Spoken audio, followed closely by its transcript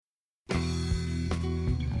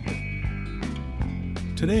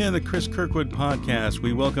Today on the Cris Kirkwood podcast,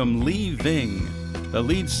 we welcome Lee Ving, the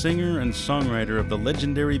lead singer and songwriter of the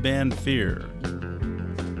legendary band Fear.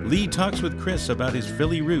 Lee talks with Cris about his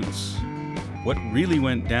Philly roots, what really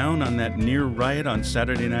went down on that near riot on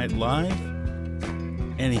Saturday Night Live,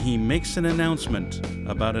 and he makes an announcement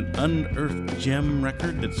about an unearthed gem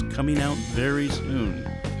record that's coming out very soon,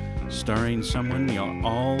 starring someone you're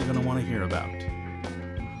all going to want to hear about.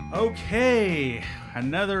 Okay,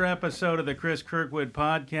 another episode of the Cris Kirkwood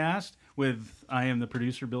podcast with, I am the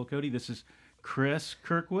producer, Bill Cody. This is Cris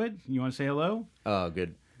Kirkwood. You want to say hello?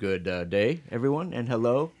 Good day, everyone, and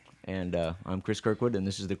hello. And I'm Cris Kirkwood, and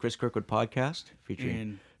this is the Cris Kirkwood podcast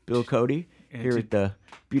featuring Bill Cody here at the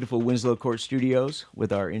beautiful Winslow Court Studios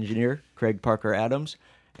with our engineer, Craig Parker Adams.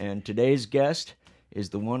 And today's guest is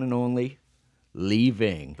the one and only Lee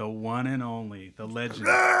Ving. The one and only, the legend.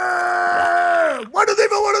 What do they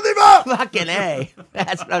want? Fucking A.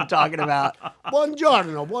 That's what I'm talking about.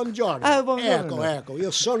 Buongiorno. Buongiorno. Ecco, io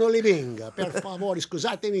sono Lee Ving. Per favore,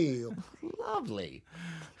 scusatemi. Lovely.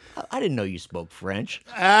 I didn't know you spoke French.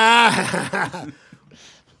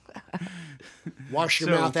 Wash your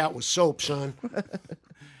mouth out with soap, son.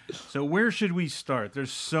 So where should we start?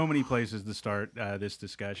 There's so many places to start this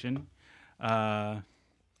discussion. Well,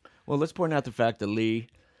 let's point out the fact that Lee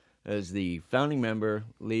is the founding member,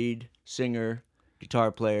 lead singer,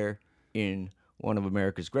 guitar player in one of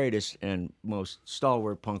America's greatest and most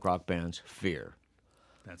stalwart punk rock bands, Fear.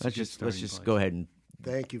 Let's just go ahead and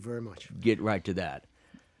thank you very much. Get right to that.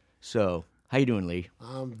 So, how you doing, Lee?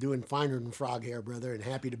 I'm doing finer than frog hair, brother, and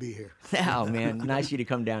happy to be here. Oh, man, nice of you to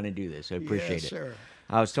come down and do this. I appreciate it. Yes, sir.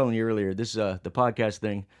 I was telling you earlier, this is the podcast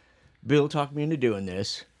thing. Bill talked me into doing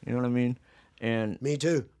this. You know what I mean? And me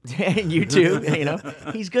too. And you too. You know,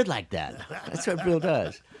 he's good like that. That's what Bill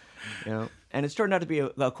does. You know, and it's turned out to be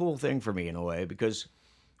a cool thing for me in a way because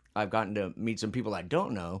I've gotten to meet some people I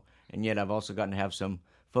don't know, and yet I've also gotten to have some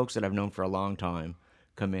folks that I've known for a long time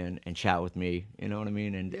come in and chat with me. You know what I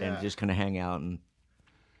mean? And just kind of hang out and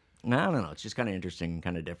I don't know. It's just kind of interesting and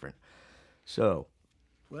kind of different. So.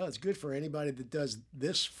 Well, it's good for anybody that does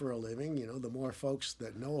this for a living. You know, the more folks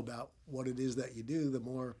that know about what it is that you do, the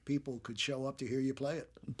more people could show up to hear you play it.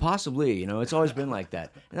 Possibly, you know, it's always been like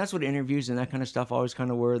that. And that's what interviews and that kind of stuff always kind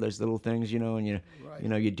of were, those little things, you know, and you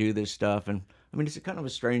know, you do this stuff. And I mean, it's a kind of a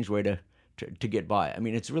strange way to get by. I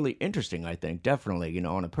mean, it's really interesting, I think, definitely, you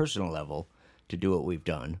know, on a personal level to do what we've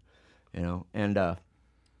done, you know, and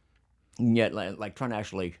yet like trying to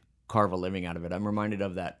actually carve a living out of it. I'm reminded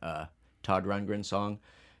of that Todd Rundgren song.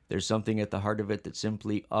 There's something at the heart of it that's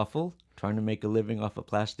simply awful, trying to make a living off a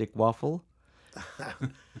plastic waffle.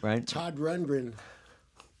 Right? Todd Rundgren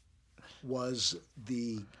was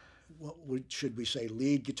should we say,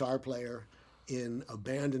 lead guitar player in a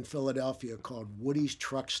band in Philadelphia called Woody's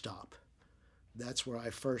Truck Stop. That's where I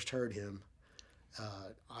first heard him.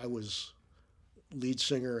 I was lead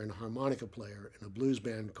singer and harmonica player in a blues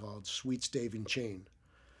band called Sweet Staving Chain.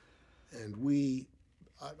 And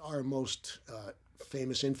our most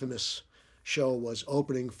famous, infamous show was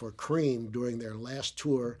opening for Cream during their last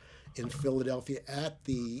tour in Philadelphia at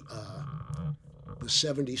the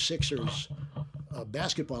 76ers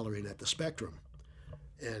basketball arena at the Spectrum.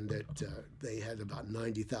 And they had about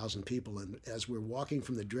 90,000 people. And as we're walking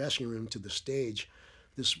from the dressing room to the stage,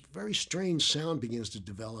 this very strange sound begins to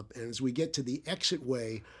develop. And as we get to the exit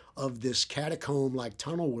way of this catacomb-like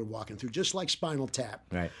tunnel we're walking through, just like Spinal Tap,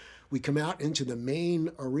 right, we come out into the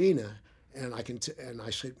main arena. And I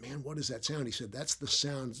said, man, what is that sound? He said, that's the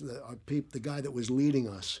sound, the guy that was leading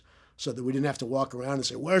us, so that we didn't have to walk around and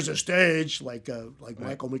say, where's the stage? Like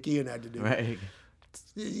Michael McKeon had to do. Right.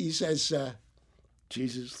 He says,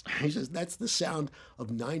 Jesus, he says, that's the sound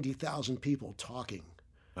of 90,000 people talking.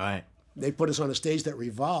 Right. They put us on a stage that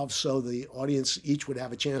revolved so the audience each would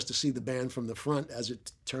have a chance to see the band from the front as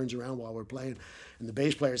it turns around while we're playing. And the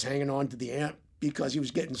bass player's hanging on to the amp because he was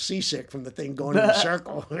getting seasick from the thing going in a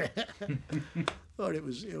circle. But it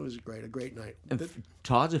was great, a great night.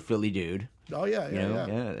 Todd's a Philly dude. Oh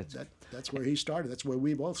yeah. That's where he started. That's where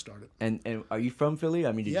we both started. And are you from Philly?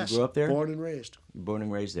 I mean, did you grow up there? Born and raised. Born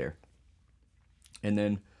and raised there. And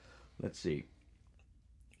then, let's see.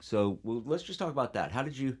 So let's just talk about that.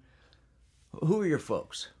 Who were your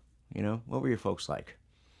folks? You know, what were your folks like?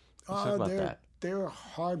 Let's talk about that. They're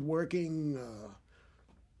hardworking,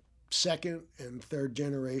 second and third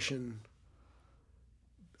generation,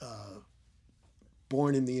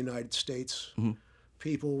 born in the United States,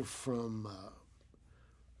 people from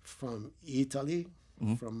Italy,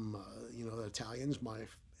 from the Italians,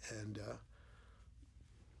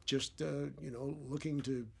 just looking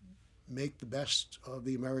to make the best of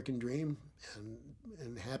the American dream,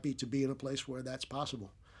 and happy to be in a place where that's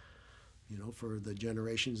possible. You know, for the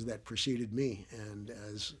generations that preceded me, and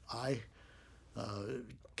as I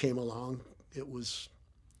came along,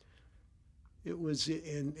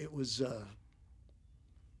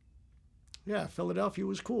 Philadelphia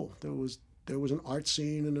was cool. There was an art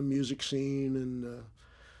scene and a music scene, and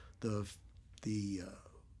the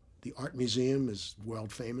art museum is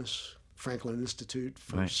world famous. Franklin Institute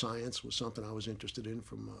for Science was something I was interested in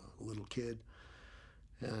from a little kid,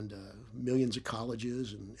 and millions of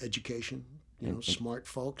colleges and education. Smart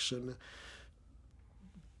folks, and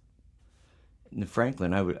the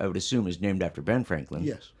Franklin, I would assume, is named after Ben Franklin.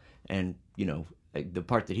 Yes, and the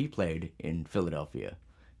part that he played in Philadelphia.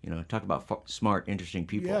 Talk about smart, interesting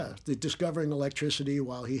people. Yeah, discovering electricity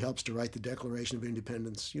while he helps to write the Declaration of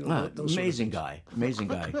Independence. Those amazing guy. I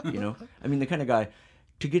mean, the kind of guy,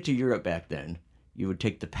 to get to Europe back then, you would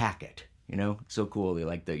take the packet. So cool. They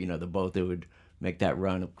like the boat that would make that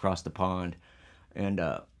run across the pond, and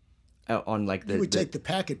on like you would take the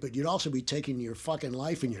packet, but you'd also be taking your fucking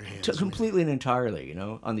life in your hands. Completely and entirely,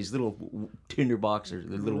 on these little tinder boxes,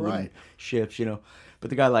 the little wooden ships, But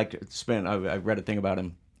the guy liked to spend. I read a thing about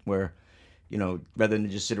him where, rather than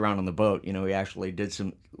just sit around on the boat, he actually did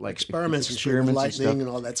some experiments and lightning and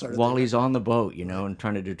all that sort of while thing. He's on the boat, and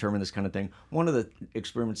trying to determine this kind of thing. One of the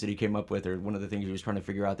experiments that he came up with, or one of the things he was trying to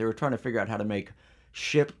figure out, they were trying to figure out how to make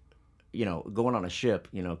ship, going on a ship,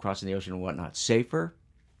 crossing the ocean and whatnot, safer.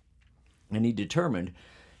 And he determined,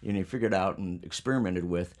 he figured out and experimented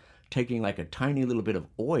with taking like a tiny little bit of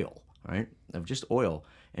oil, right, of just oil,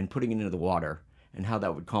 and putting it into the water, and how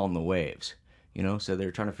that would calm the waves. So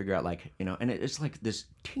they're trying to figure out and it's like this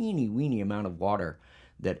teeny weeny amount of water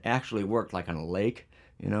that actually worked like on a lake,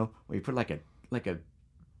 where you put like a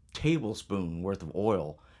tablespoon worth of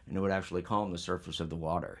oil, and it would actually calm the surface of the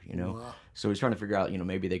water, Wow. So he's trying to figure out,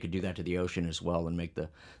 maybe they could do that to the ocean as well and make the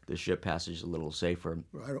ship passage a little safer.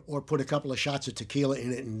 Right, or put a couple of shots of tequila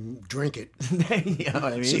in it and drink it. You know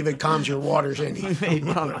what I mean? See if it calms your waters any.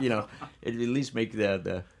 It'd at least make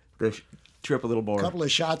the trip a little more. A couple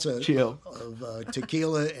of shots of chill. of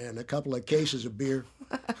tequila and a couple of cases of beer.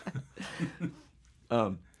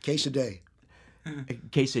 Case a day.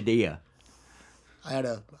 Quesadilla. I had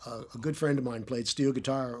a good friend of mine played steel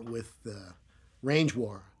guitar with Range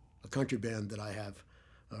War, a country band that I have,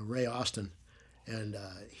 Ray Austin, and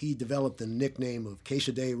he developed the nickname of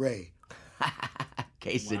Quesaday Ray.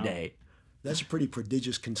 Quesaday. Wow. That's a pretty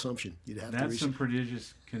prodigious consumption. That's some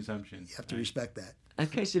prodigious consumption. You have to respect that.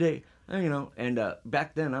 Quesaday, and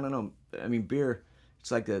back then, I don't know. I mean, beer.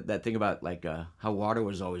 It's like that thing about how water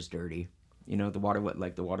was always dirty. The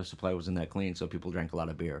water supply wasn't that clean, so people drank a lot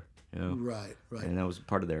of beer. Right. And that was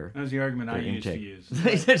part of their. That was the argument I intake. used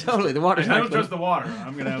to use. Totally, the water's I not don't clean. trust the water.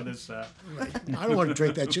 I'm gonna have this. Right. I don't want to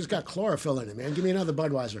drink that. It's just got chlorophyll in it, man. Give me another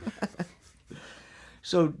Budweiser.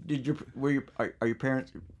 So, were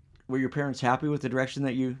your parents happy with the direction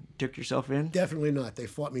that you took yourself in? Definitely not. They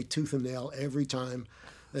fought me tooth and nail every time.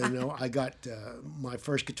 I got my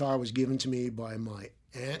first guitar was given to me by my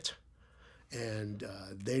aunt, and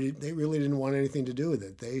they really didn't want anything to do with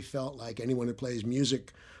it. They felt like anyone who plays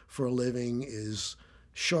music for a living is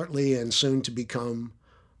shortly and soon to become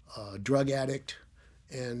a drug addict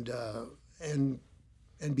and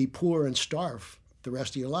be poor and starve the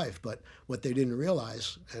rest of your life. But what they didn't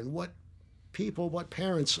realize, and what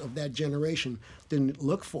parents of that generation didn't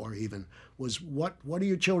look for even, was what do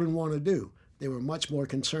your children want to do? They were much more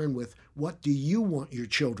concerned with what do you want your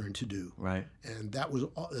children to do? Right. And that was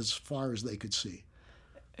as far as they could see.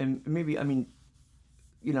 And maybe,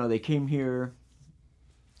 they came here.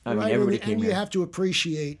 Right, everybody came and here. you have to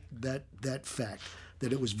appreciate that fact,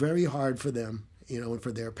 that it was very hard for them, and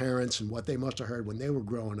for their parents and what they must have heard when they were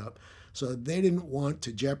growing up. So they didn't want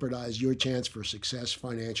to jeopardize your chance for success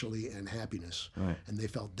financially and happiness. Right. And they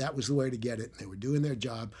felt that was the way to get it. They were doing their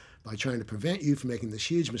job by trying to prevent you from making this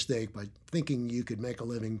huge mistake by thinking you could make a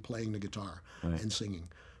living playing the guitar and singing.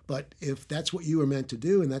 But if that's what you were meant to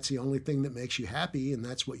do, and that's the only thing that makes you happy, and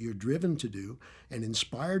that's what you're driven to do and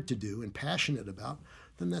inspired to do and passionate about,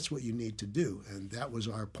 then that's what you need to do. And that was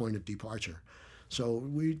our point of departure. So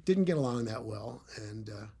we didn't get along that well, and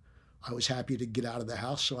I was happy to get out of the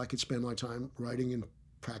house so I could spend my time writing and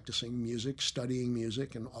practicing music, studying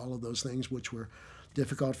music, and all of those things which were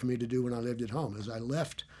difficult for me to do when I lived at home. As I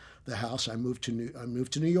left the house, I moved to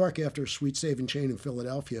New York after Sweet Saving Chain in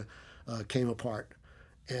Philadelphia came apart,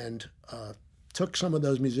 and took some of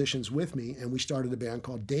those musicians with me, and we started a band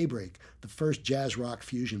called Daybreak, the first jazz rock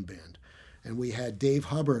fusion band. And we had Dave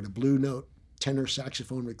Hubbard, a Blue Note tenor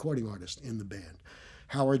saxophone recording artist, in the band.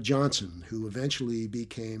 Howard Johnson, who eventually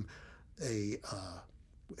became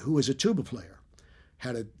who was a tuba player,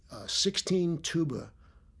 had a 16 tuba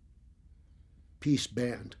piece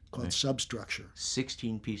band called Substructure.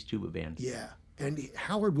 16-piece tuba band. Yeah. And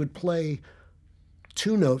Howard would play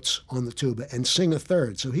 2 notes on the tuba and sing a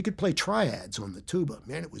third. So he could play triads on the tuba.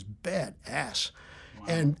 Man, it was badass.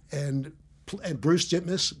 Wow. And Bruce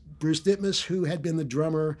Ditmas, who had been the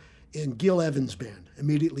drummer in Gil Evans' band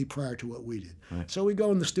immediately prior to what we did. Right. So we go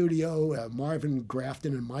in the studio, Marvin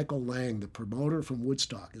Grafton and Michael Lang, the promoter from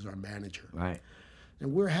Woodstock, is our manager. Right.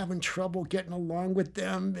 And we're having trouble getting along with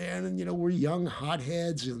them, man. And, we're young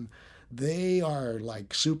hotheads, and they are like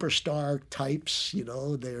superstar types,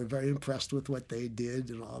 They're very impressed with what they did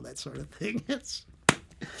and all that sort of thing.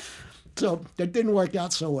 So that didn't work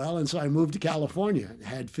out so well, and so I moved to California.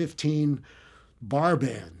 Had 15 bar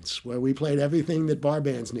bands where we played everything that bar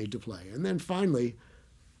bands need to play. And then finally,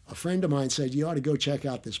 a friend of mine said, you ought to go check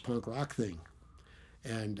out this punk rock thing.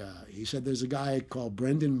 And he said, there's a guy called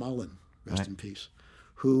Brendan Mullen, rest in peace,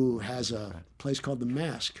 who has a place called The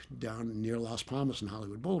Mask down near Las Palmas and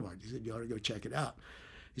Hollywood Boulevard. He said, you ought to go check it out.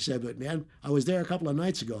 He said, but man, I was there a couple of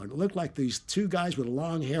nights ago, and it looked like these 2 guys with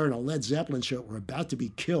long hair and a Led Zeppelin shirt were about to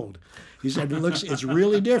be killed. He said, it's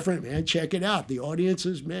really different, man. Check it out. The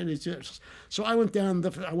audiences, man, it's just... So I went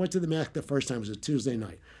to The Mask the first time. It was a Tuesday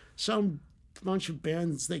night. Some bunch of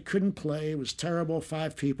bands, they couldn't play. It was terrible.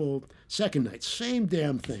 5 people. Second night, same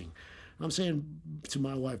damn thing. I'm saying to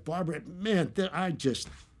my wife, Barbara, man,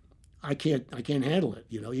 I can't handle it.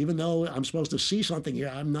 Even though I'm supposed to see something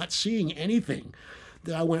here, I'm not seeing anything.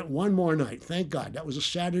 Then I went one more night. Thank God. That was a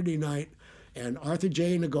Saturday night. And Arthur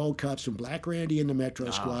J. and the Gold Cups and Black Randy and the Metro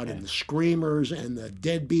Squad and the Screamers and the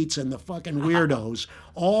Deadbeats and the fucking Weirdos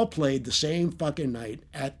all played the same fucking night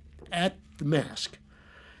at the Mask.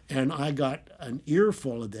 And I got an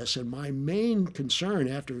earful of this. And my main concern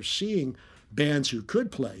after seeing bands who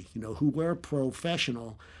could play, who were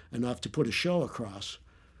professional enough to put a show across,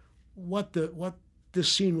 what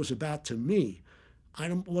this scene was about to me. I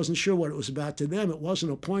wasn't sure what it was about to them. It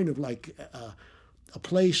wasn't a point of like a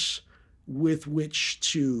place with which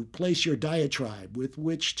to place your diatribe, with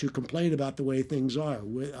which to complain about the way things are,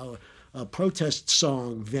 with a protest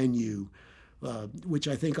song venue, which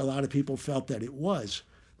I think a lot of people felt that it was.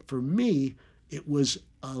 For me, it was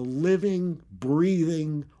a living,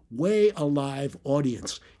 breathing, way alive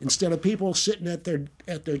audience. Instead of people sitting at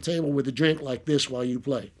their table with a drink like this while you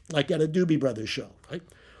play, like at a Doobie Brothers show, right?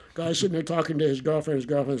 Guy sitting there talking to his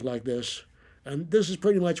girlfriend's like this. And this is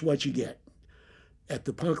pretty much what you get. At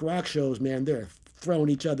the punk rock shows, man, they're throwing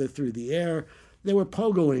each other through the air. They were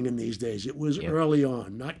pogoing in these days. It was early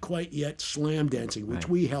on, not quite yet slam dancing, which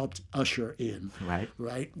we helped usher in.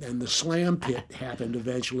 Right? And the slam pit happened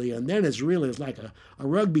eventually. And then it's like a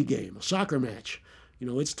rugby game, a soccer match.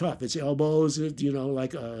 It's tough. It's elbows,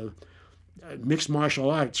 like mixed martial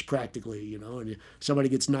arts practically, and somebody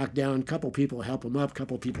gets knocked down, a couple people help him up, a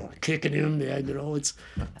couple people are kicking him,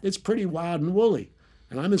 it's pretty wild and woolly.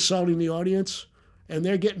 And I'm insulting the audience, and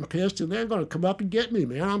they're getting pissed, and they're going to come up and get me,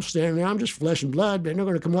 man. I'm standing there, I'm just flesh and blood, and they're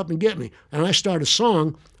going to come up and get me. And I start a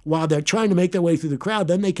song while they're trying to make their way through the crowd.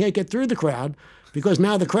 Then they can't get through the crowd because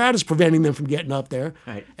now the crowd is preventing them from getting up there.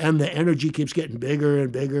 Right. And the energy keeps getting bigger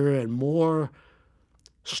and bigger and more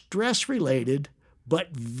stress-related,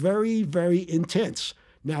 but very, very intense.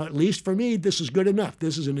 Now, at least for me, this is good enough.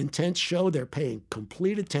 This is an intense show. They're paying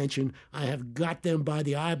complete attention. I have got them by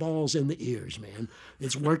the eyeballs and the ears, man.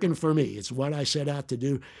 It's working for me. It's what I set out to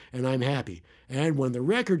do, and I'm happy. And when the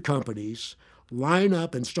record companies line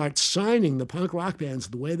up and start signing the punk rock bands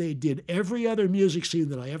the way they did every other music scene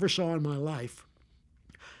that I ever saw in my life,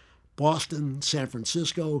 Boston, San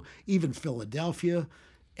Francisco, even Philadelphia,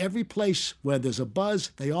 every place where there's a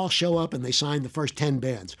buzz, they all show up and they sign the first 10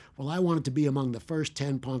 bands. Well, I wanted to be among the first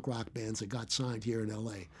 10 punk rock bands that got signed here in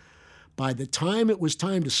L.A. By the time it was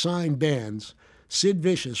time to sign bands, Sid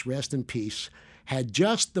Vicious, rest in peace, had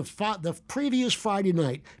just the previous Friday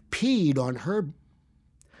night peed on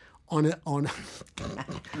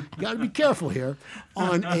got to be careful here,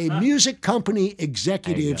 on a music company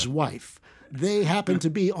executive's wife. They happened to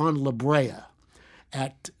be on La Brea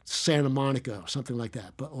at Santa Monica or something like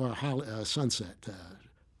that, or Sunset.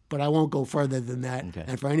 But I won't go further than that. Okay.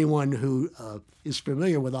 And for anyone who is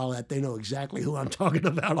familiar with all that, they know exactly who I'm talking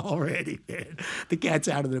about already. The cat's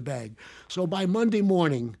out of the bag. So by Monday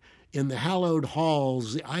morning, in the hallowed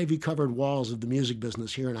halls, the ivy-covered walls of the music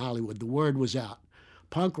business here in Hollywood, the word was out.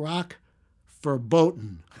 Punk rock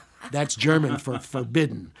verboten. That's German for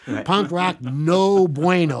forbidden. Right. Punk rock, no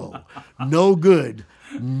bueno, no good,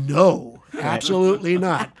 no, absolutely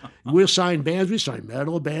not. We'll sign bands, we sign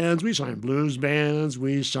metal bands, we sign blues bands,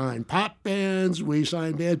 we sign pop bands, we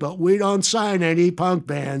sign bands, but we don't sign any punk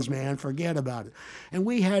bands, man. Forget about it. And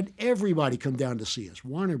we had everybody come down to see us,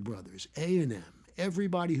 Warner Brothers, A&M,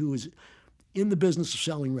 everybody who was in the business of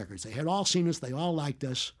selling records. They had all seen us, they all liked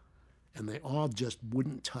us, and they all just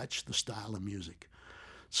wouldn't touch the style of music.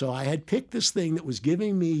 So I had picked this thing that was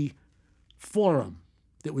giving me forum,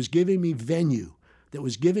 that was giving me venue, that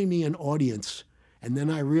was giving me an audience. And then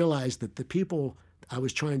I realized that the people I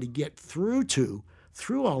was trying to get through to,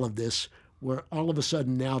 through all of this, were all of a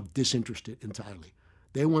sudden now disinterested entirely.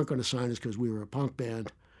 They weren't going to sign us because we were a punk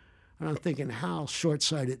band. And I'm thinking, how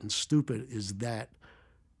short-sighted and stupid is that?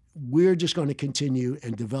 We're just going to continue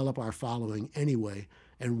and develop our following anyway,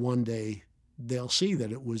 and one day they'll see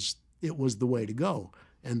that it was the way to go,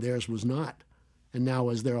 and theirs was not. And now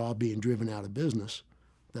as they're all being driven out of business,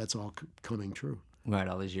 that's all coming true. Right,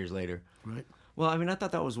 all these years later. Right. Well, I mean, I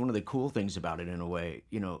thought that was one of the cool things about it in a way,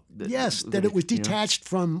 you know. That it was detached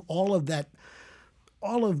from all of that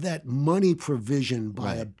money provision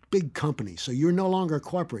by a big company. So you're no longer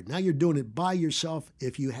corporate. Now you're doing it by yourself.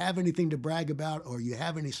 If you have anything to brag about or you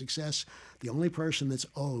have any success, the only person that's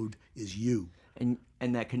owed is you.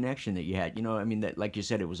 And that connection that you had, you know, I mean, that, like you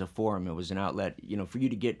said, it was a forum, it was an outlet, you know, for you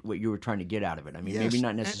to get what you were trying to get out of it. I mean, maybe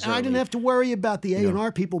not necessarily. And I didn't have to worry about the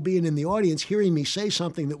A&R people being in the audience, hearing me say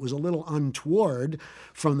something that was a little untoward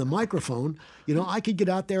from the microphone. You know, I could get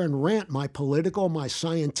out there and rant my political, my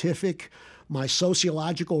scientific, my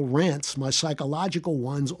sociological rants, my psychological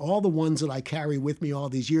ones, all the ones that I carry with me all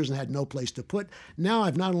these years and had no place to put. Now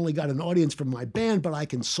I've not only got an audience from my band, but I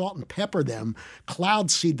can salt and pepper them,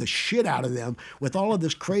 cloud seed the shit out of them with all of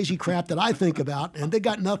this crazy crap that I think about, and they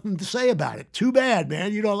got nothing to say about it. Too bad,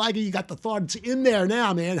 man. You don't like it. You got the thought. It's in there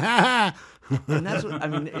now, man. Ha ha. And that's what, I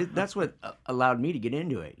mean, that's what allowed me to get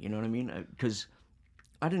into it. You know what I mean? Because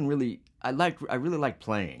I really liked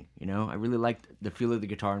playing, you know. I really liked the feel of the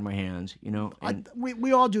guitar in my hands, you know. And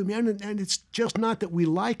we all do, man, and it's just not that we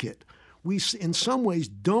like it. We, in some ways,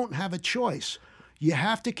 don't have a choice. You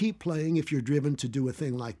have to keep playing if you're driven to do a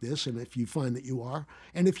thing like this, and if you find that you are.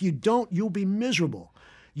 And if you don't, you'll be miserable.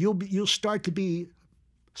 You'll start to be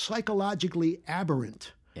psychologically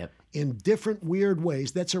aberrant. Yep. In different weird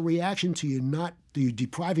ways. That's a reaction to you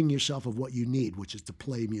depriving yourself of what you need, which is to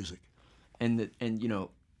play music. And you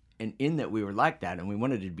know, and in that we were like that, and we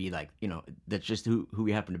wanted to be like, you know, that's just who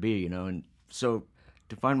we happen to be, you know. And so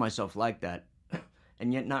to find myself like that,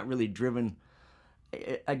 and yet not really driven,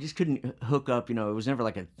 I just couldn't hook up, you know. It was never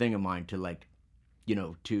like a thing of mine to, like, you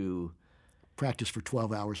know, to practice for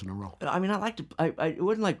 12 hours in a row. I mean, it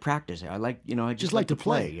wasn't like practice. I like, you know, I just like to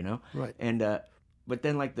play, you know. Right. And but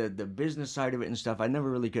then, like, the business side of it and stuff, I never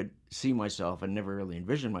really could see myself. I never really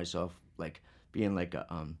envisioned myself like being like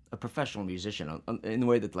a professional musician in the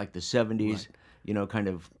way that, like, the 70s, right, you know, kind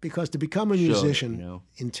of. Because to become a musician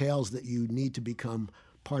entails that you need to become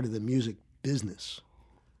part of the music business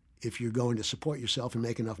if you're going to support yourself and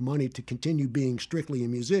make enough money to continue being strictly a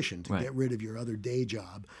musician, to get rid of your other day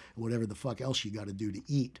job and whatever the fuck else you got to do to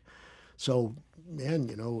eat. So, man,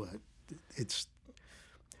 you know, it's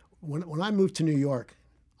when I moved to New York,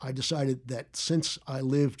 I decided that since I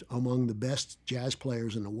lived among the best jazz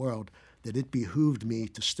players in the world, that it behooved me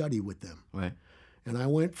to study with them. Right. And I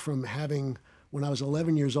went from when I was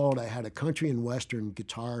 11 years old, I had a country and western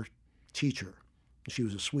guitar teacher. She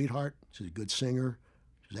was a sweetheart. She was a good singer.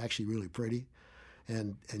 She was actually really pretty.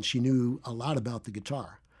 And she knew a lot about the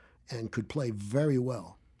guitar and could play very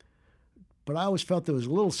well. But I always felt there was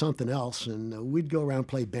a little something else, and we'd go around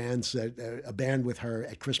play bands, a band with her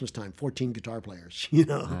at Christmas time, 14 guitar players, you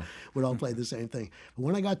know, would all play the same thing. But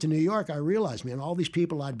when I got to New York, I realized, man, all these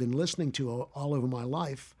people I'd been listening to all over my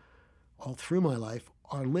life, all through my life,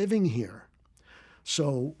 are living here.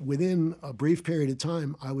 So within a brief period of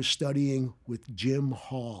time, I was studying with Jim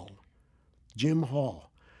Hall. Jim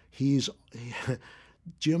Hall.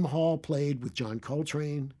 Jim Hall played with John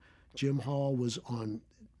Coltrane. Jim Hall was on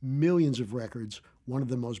millions of records, one of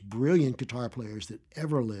the most brilliant guitar players that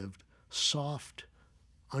ever lived, soft,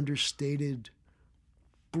 understated,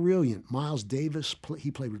 brilliant. Miles Davis, he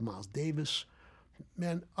played with Miles Davis.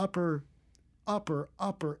 Man, upper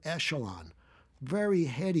echelon, very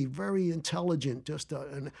heady, very intelligent,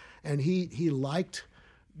 and he liked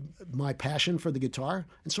my passion for the guitar.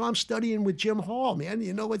 And so I'm studying with Jim Hall, man.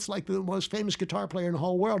 You know, it's like the most famous guitar player in the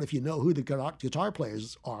whole world if you know who the guitar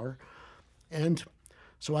players are. And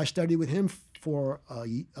so I studied with him for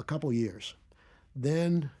a couple years.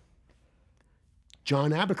 Then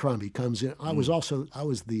John Abercrombie comes in. I was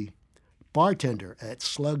the bartender at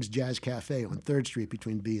Slug's Jazz Cafe on 3rd Street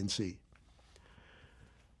between B and C.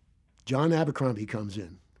 John Abercrombie comes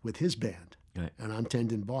in with his band, Right. and I'm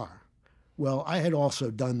tending bar. Well, I had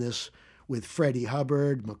also done this with Freddie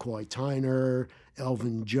Hubbard, McCoy Tyner,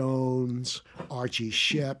 Elvin Jones, Archie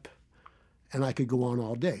Shepp, and I could go on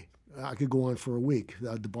all day. I could go on for a week.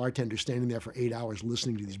 The bartender standing there for 8 hours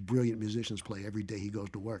listening to these brilliant musicians play every day he goes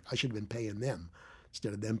to work. I should have been paying them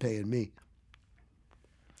instead of them paying me.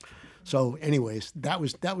 So anyways, that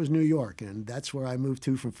was New York, and that's where I moved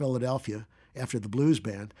to from Philadelphia after the blues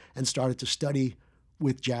band and started to study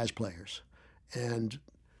with jazz players, and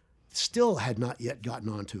still had not yet gotten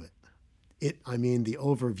onto it. The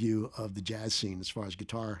overview of the jazz scene as far as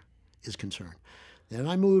guitar is concerned. Then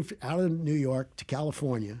I moved out of New York to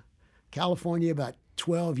California. California, about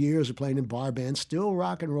 12 years of playing in bar bands, still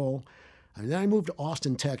rock and roll. And then I moved to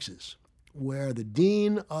Austin, Texas, where the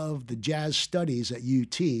dean of the jazz studies at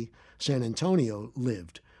UT San Antonio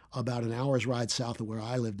lived, about an hour's ride south of where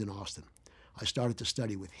I lived in Austin. I started to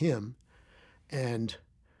study with him, and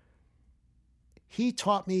he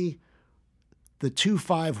taught me the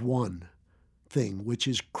 2-5-1 thing, which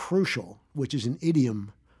is crucial, which is an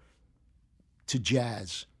idiom to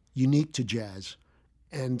jazz, unique to jazz,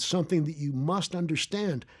 and something that you must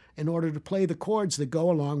understand in order to play the chords that go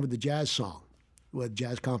along with the jazz song, with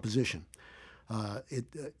jazz composition.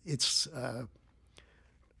 Lots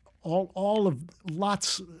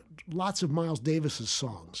of Miles Davis's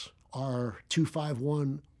songs are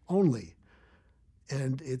 2-5-1 only,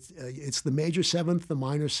 and it's the major seventh, the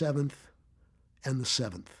minor seventh, and the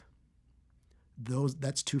seventh.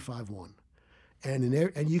 That's 2-5-1,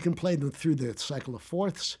 and you can play them through the cycle of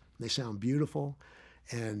fourths. They sound beautiful,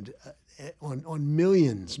 and on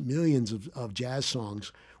millions of jazz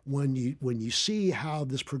songs, when you see how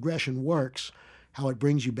this progression works, how it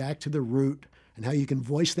brings you back to the root, and how you can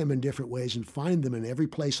voice them in different ways and find them in every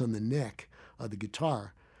place on the neck of the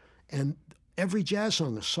guitar. And every jazz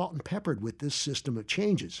song is salt and peppered with this system of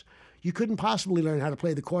changes. You couldn't possibly learn how to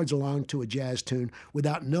play the chords along to a jazz tune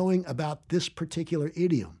without knowing about this particular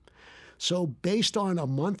idiom. So based on a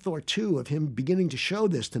month or two of him beginning to show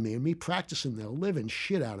this to me and me practicing the living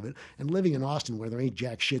shit out of it, and living in Austin where there ain't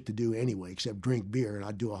jack shit to do anyway except drink beer, and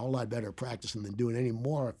I'd do a whole lot better practicing than doing any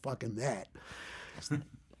more fucking that.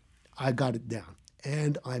 I got it down.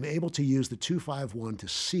 And I'm able to use the 2-5-1 to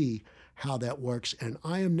see how that works. And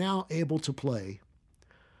I am now able to play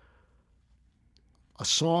a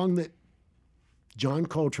song that John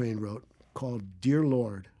Coltrane wrote called Dear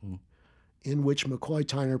Lord, in which McCoy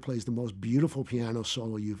Tyner plays the most beautiful piano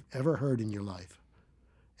solo you've ever heard in your life.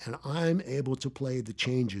 And I'm able to play the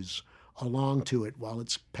changes along to it while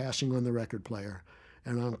it's passing on the record player,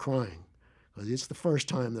 and I'm crying. Because it's the first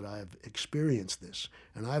time that I've experienced this.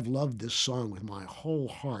 And I've loved this song with my whole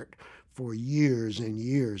heart for years and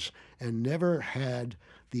years, and never had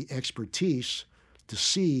the expertise to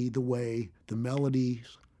see the way the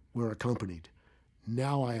melodies were accompanied.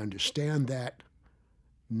 Now I understand that.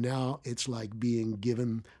 Now it's like being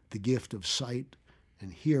given the gift of sight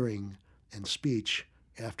and hearing and speech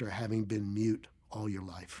after having been mute all your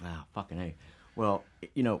life. Wow, fucking A. Well,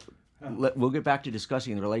 we'll get back to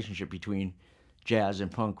discussing the relationship between jazz and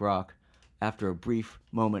punk rock after a brief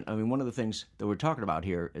moment. I mean, one of the things that we're talking about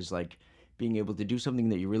here is like being able to do something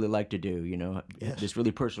that you really like to do, Yes. This really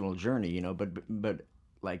personal journey, but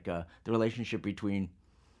like the relationship between,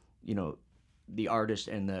 the artist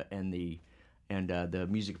and the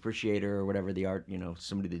music appreciator or whatever, the art,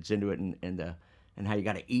 somebody that's into it, and how you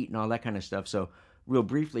got to eat and all that kind of stuff. So real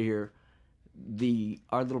briefly here,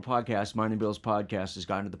 our little podcast, Mine and Bill's podcast, has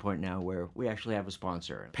gotten to the point now where we actually have a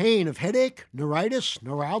sponsor. Pain of headache, neuritis,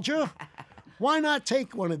 neuralgia? Why not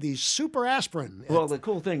take one of these super aspirin? Well, the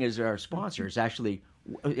cool thing is our sponsor is actually,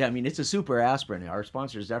 it's a super aspirin. Our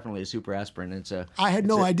sponsor is definitely a super aspirin. I had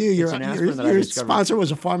no idea your sponsor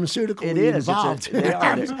was a pharmaceutical. It is involved. They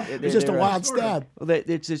are. It's just a wild stab. Well,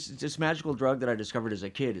 it's this magical drug that I discovered as a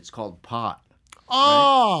kid. It's called pot.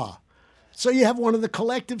 Oh. Right? So you have one of the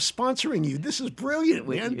collective sponsoring you. This is brilliant,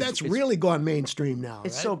 man. That's really gone mainstream now.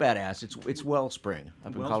 It's right? so badass. It's Wellspring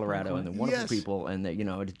up in Colorado, and the wonderful people, and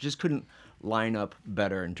it just couldn't line up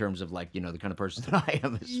better in terms of the kind of person that I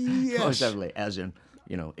am. Most definitely, as in,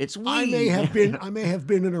 it's weed. I may have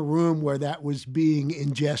been in a room where that was being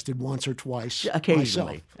ingested once or twice.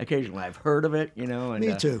 Occasionally, I've heard of it. And,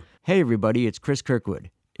 me too. Hey everybody, it's Cris Kirkwood.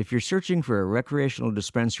 If you're searching for a recreational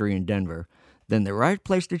dispensary in Denver, then the right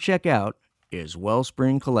place to check out is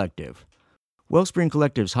Wellspring Collective. Wellspring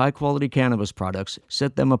Collective's high-quality cannabis products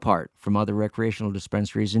set them apart from other recreational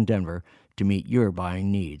dispensaries in Denver to meet your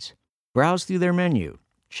buying needs. Browse through their menu,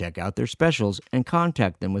 check out their specials, and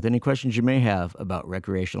contact them with any questions you may have about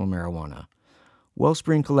recreational marijuana.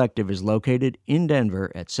 Wellspring Collective is located in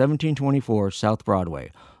Denver at 1724 South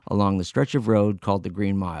Broadway, along the stretch of road called the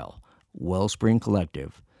Green Mile. Wellspring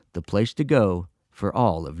Collective, the place to go for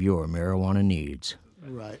all of your marijuana needs.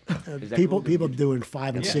 Right. Cool? People doing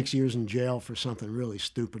 5 and 6 years in jail for something really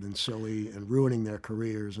stupid and silly and ruining their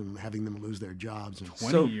careers and having them lose their jobs. And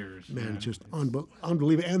 20 years. Man, it's just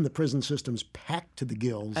unbelievable. And the prison system's packed to the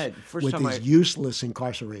gills with these useless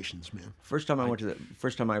incarcerations, man. First time I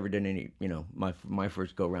ever did any, my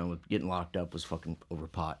first go around with getting locked up was fucking over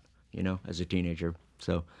pot, as a teenager.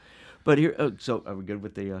 So, but here, so are we good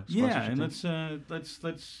with the yeah, and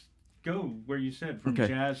let's go where you said from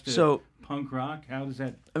jazz to punk rock. How does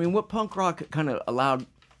that? I mean, what punk rock kind of allowed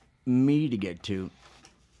me to get to,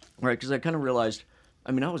 right? Because I kind of realized,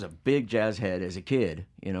 I was a big jazz head as a kid,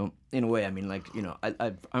 in a way.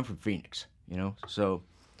 I'm from Phoenix, so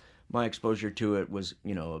my exposure to it was,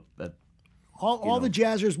 all the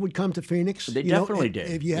jazzers would come to Phoenix. They definitely did.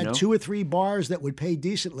 If you had 2 or 3 bars that would pay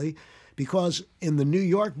decently, because in the New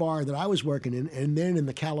York bar that I was working in, and then in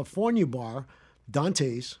the California bar,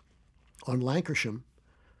 Dante's on Lankershim,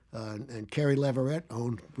 and Kerry Leverett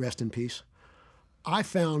owned, rest in peace, I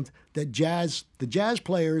found that the jazz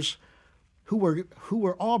players who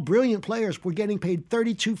were all brilliant players were getting paid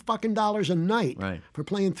 $32 a night for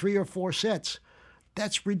playing 3 or 4 sets.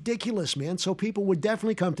 That's ridiculous, man. So people would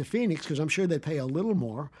definitely come to Phoenix because I'm sure they'd pay a little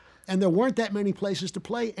more. And there weren't that many places to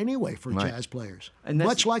play anyway for jazz players, and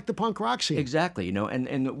much like the punk rock scene. Exactly,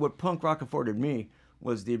 and what punk rock afforded me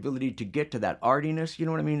was the ability to get to that artiness, you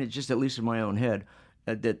know what I mean? It's just, at least in my own head,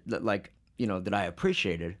 that I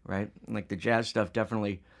appreciated, right? Like the jazz stuff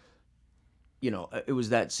definitely, it was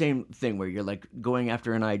that same thing where you're like going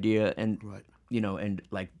after an idea and, and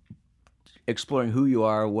like exploring who you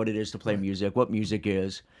are, what it is to play music, what music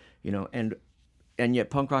is, and yet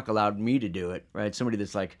punk rock allowed me to do it, right? Somebody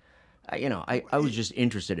that's like, I was just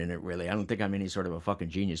interested in it, really. I don't think I'm any sort of a fucking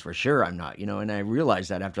genius. For sure I'm not, and I realized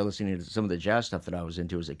that after listening to some of the jazz stuff that I was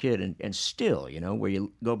into as a kid. And still, where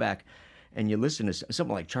you go back and you listen to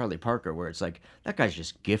something like Charlie Parker, where it's like, that guy's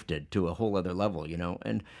just gifted to a whole other level,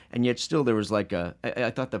 and yet still there was like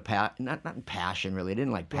I thought not passion, really. I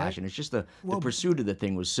didn't like passion. It's just the pursuit of the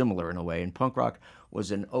thing was similar in a way. And punk rock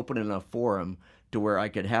was an open enough forum to where I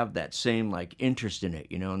could have that same like interest in it,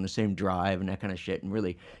 and the same drive and that kind of shit, and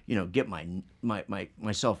really, get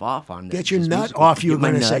myself off on that. Get your nut off, you're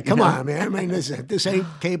going to say. Come on, man. This ain't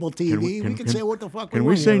cable TV. We can say what the fuck we want. Can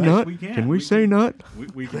we say nut? Can we say nut?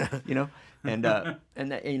 We can. And that,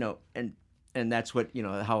 and that's what,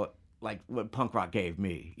 how what punk rock gave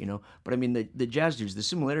me, But I mean, the jazz dudes, the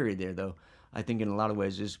similarity there, though, I think in a lot of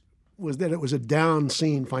ways was that it was a down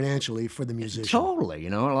scene financially for the musician. Totally, a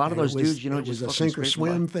lot of those dudes, it just was a sink or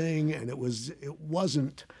swim thing, and it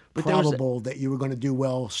wasn't probable that you were going to do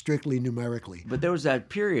well strictly numerically. But there was that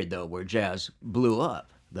period though where jazz blew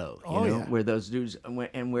up, though, where those dudes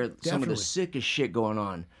and where some of the sickest shit going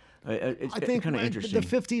on. I think kind of interesting. The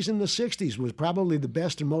 50s and the 60s was probably the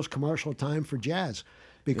best and most commercial time for jazz,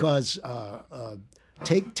 because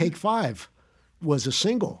Take 5 was a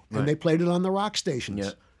single, and they played it on the rock stations.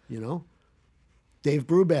 Yeah. Dave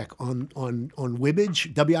Brubeck on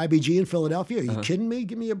Wibbage, WIBG in Philadelphia. Are you kidding me?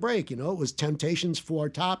 Give me a break. It was Temptations, 4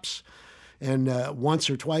 Tops, and once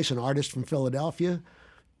or twice an artist from Philadelphia.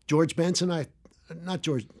 George Benson,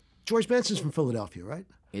 George Benson's from Philadelphia, right?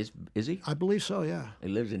 Is he? I believe so, yeah. He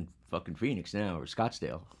lives in fucking Phoenix now, or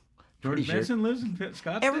Scottsdale. George Benson lives in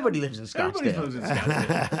Scottsdale? Everybody lives in Scottsdale. Everybody lives in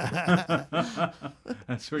Scottsdale.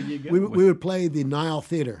 That's where you go. We would play the Nile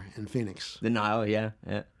Theater in Phoenix. The Nile, yeah.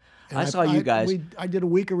 I saw you guys. I did a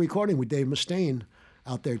week of recording with Dave Mustaine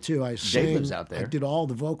out there, too. Dave lives out there. I did all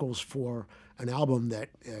the vocals for an album that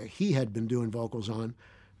he had been doing vocals on,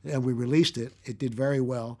 and we released it. It did very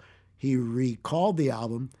well. He recalled the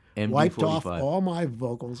album, wiped off all my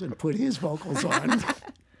vocals, and put his vocals on.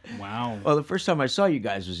 Wow. Well, the first time I saw you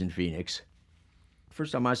guys was in Phoenix.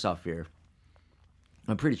 First time I saw Fear.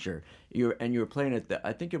 I'm pretty sure. You were playing at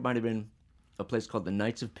I think it might have been a place called the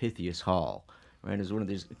Knights of Pythias Hall. Right, it was one of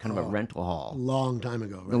these kind of a rental hall. A long time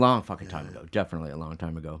ago, right? A long fucking time ago. Definitely a long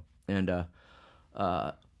time ago. And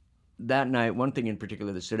that night, one thing in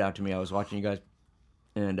particular that stood out to me, I was watching you guys,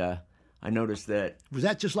 and I noticed that. Was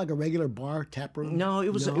that just like a regular bar, tap room? No,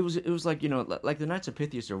 it was like, like the Knights of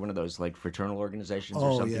Pythias are one of those like fraternal organizations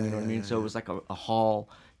or something, you know what I mean? So it was like a hall,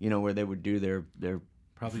 where they would do their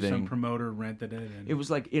Probably thing. Some promoter rented it. It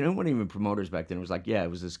was like, it wasn't even promoters back then. It was like, it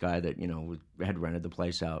was this guy that, had rented the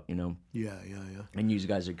place out, Yeah. And you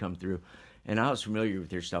guys had come through. And I was familiar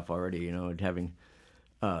with your stuff already, having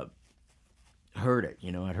heard it.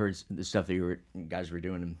 I'd heard the stuff that you guys were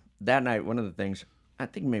doing. And that night, one of the things, I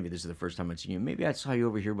think maybe this is the first time I'd seen you. Maybe I saw you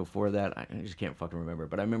over here before that. I just can't fucking remember.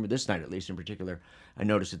 But I remember this night, at least in particular, I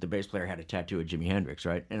noticed that the bass player had a tattoo of Jimi Hendrix,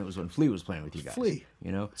 right? And it was when Flea was playing with you guys. Flea.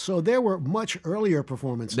 So there were much earlier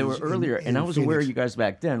performances. There were earlier, and I was aware of you guys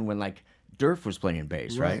back then when, like, Durf was playing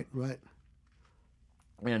bass, right? Right.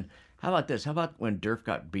 And how about this? How about when Durf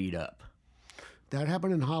got beat up? That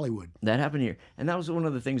happened in Hollywood. That happened here. And that was one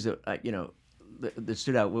of the things that, that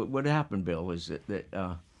stood out. What happened, Bill, was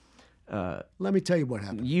that Let me tell you what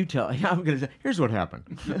happened. you tell. I'm going to say, here's what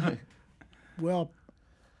happened. Well,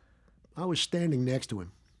 I was standing next to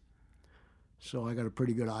him, so I got a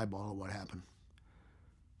pretty good eyeball of what happened.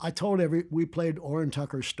 I told we played Orrin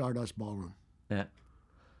Tucker's Stardust Ballroom. Yeah.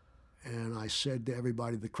 And I said to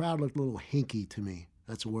everybody, the crowd looked a little hinky to me.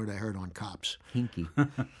 That's a word I heard on Cops. Hinky.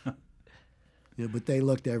 Yeah, but they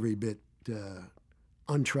looked every bit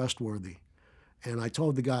untrustworthy. And I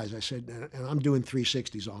told the guys, I said, and I'm doing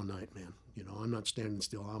 360s all night, man. I'm not standing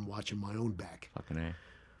still. I'm watching my own back. Fucking A.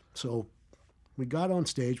 So we got on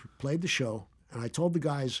stage, we played the show, and I told the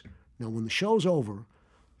guys, now when the show's over,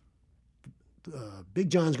 Big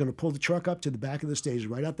John's going to pull the truck up to the back of the stage,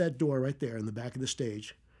 right out that door right there in the back of the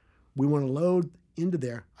stage. We want to load into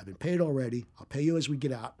there. I've been paid already. I'll pay you as we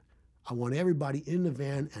get out. I want everybody in the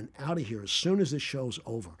van and out of here as soon as this show's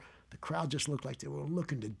over. The crowd just looked like they were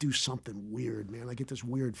looking to do something weird, man. I get this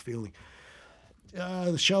weird feeling.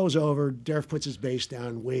 The show's over. Durf puts his bass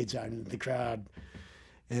down, wades out into the crowd,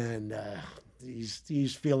 and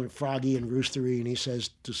he's feeling froggy and roostery, and he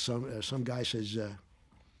says to some guy says,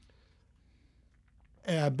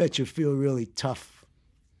 "Hey, I bet you feel really tough,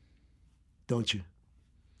 don't you?"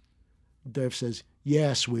 Durf says,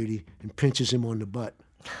 "Yeah, sweetie," and pinches him on the butt.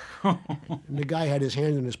 And the guy had his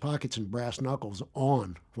hands in his pockets and brass knuckles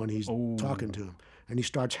on when he's talking to him. And he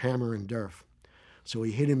starts hammering Durf. So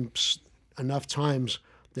he hit him enough times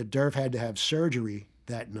that Durf had to have surgery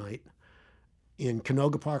that night in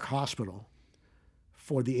Canoga Park Hospital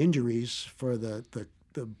for the injuries, for the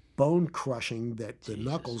bone crushing that the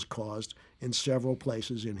knuckles caused in several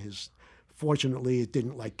places in his. Fortunately, it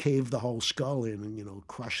didn't like cave the whole skull in and,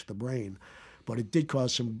 crush the brain. But it did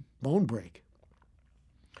cause some bone break.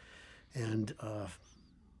 And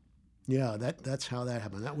that's how that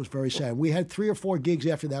happened. That was very sad. We had 3 or 4 gigs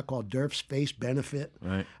after that called Durf's Face Benefit.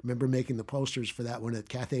 Right. I remember making the posters for that one at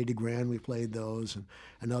Cathay de Grand. We played those, and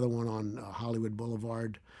another one on Hollywood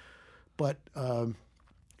Boulevard. But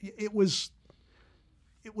it was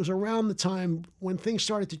around the time when things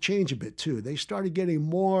started to change a bit too. They started getting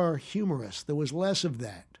more humorous. There was less of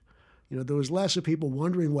that. There was less of people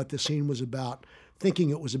wondering what the scene was about, thinking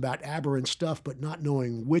it was about aberrant stuff, but not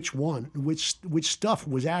knowing which stuff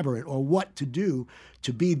was aberrant or what to do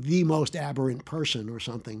to be the most aberrant person or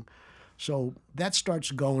something. So that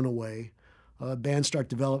starts going away. Bands start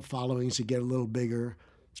to develop followings that get a little bigger.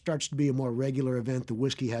 It starts to be a more regular event. The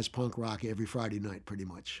Whiskey has punk rock every Friday night, pretty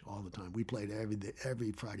much all the time. We played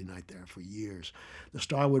every Friday night there for years. The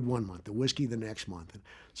Starwood one month, the Whiskey the next month. And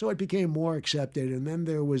so it became more accepted, and then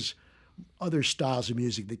there was other styles of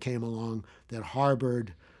music that came along that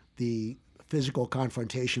harbored the physical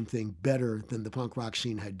confrontation thing better than the punk rock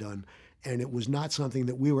scene had done. And it was not something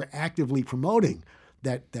that we were actively promoting,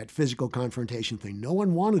 that physical confrontation thing. No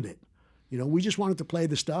one wanted it. We just wanted to play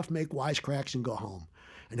the stuff, make wisecracks, and go home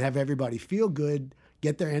and have everybody feel good,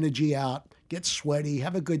 get their energy out, get sweaty,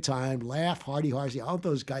 have a good time, laugh, hardy-harsy, all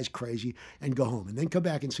those guys crazy, and go home. And then come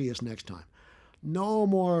back and see us next time. No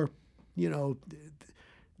more,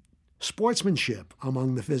 sportsmanship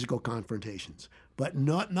among the physical confrontations, but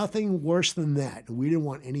nothing worse than that. We didn't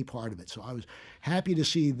want any part of it. So I was happy to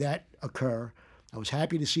see that occur. I was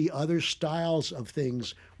happy to see other styles of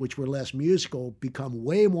things which were less musical become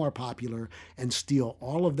way more popular and steal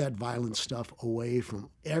all of that violent stuff away from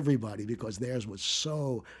everybody because theirs was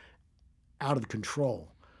so out of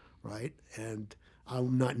control, right? And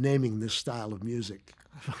I'm not naming this style of music,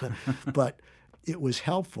 but it was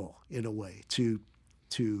helpful in a way to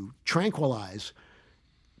tranquilize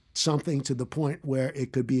something to the point where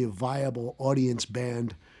it could be a viable audience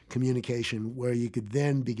band communication where you could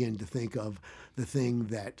then begin to think of the thing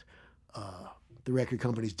that the record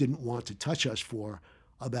companies didn't want to touch us for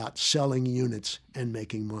about selling units and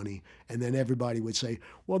making money. And then everybody would say,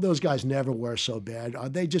 well, those guys never were so bad.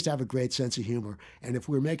 They just have a great sense of humor. And if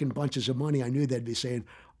we're making bunches of money, I knew they'd be saying,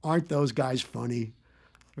 aren't those guys funny?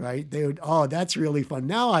 Right? They would, oh, that's really fun.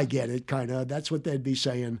 Now I get it, kind of. That's what they'd be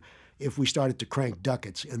saying if we started to crank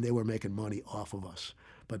ducats and they were making money off of us.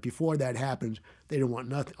 But before that happened, they didn't want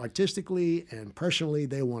nothing. Artistically and personally,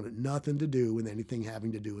 they wanted nothing to do with anything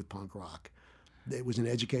having to do with punk rock. It was an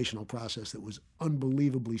educational process that was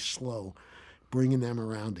unbelievably slow, bringing them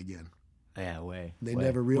around again. Yeah, way. They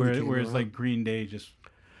never really came Whereas around. like Green Day just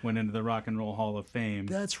went into the Rock and Roll Hall of Fame.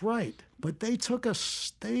 That's right. But they took a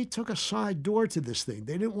side door to this thing.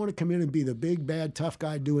 They didn't want to come in and be the big, bad, tough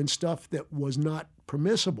guy doing stuff that was not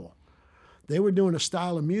permissible. They were doing a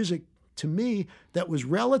style of music, to me, that was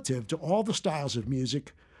relative to all the styles of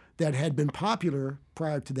music that had been popular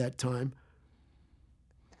prior to that time,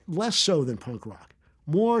 less so than punk rock,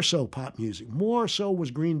 more so pop music, more so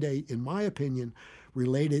was Green Day, in my opinion,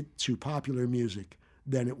 related to popular music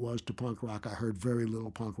than it was to punk rock. I heard very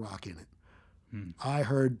little punk rock in it. I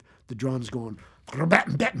heard the drums going,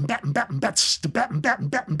 not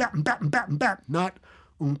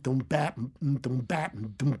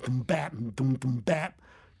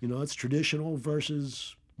you know, it's traditional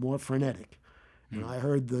versus more frenetic. And I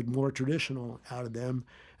heard the more traditional out of them,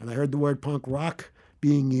 and I heard the word punk rock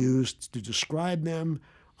being used to describe them.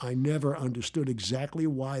 I never understood exactly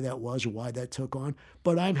why that was or why that took on,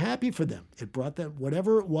 but I'm happy for them. It brought them,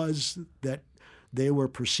 whatever it was that they were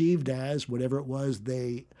perceived as, whatever it was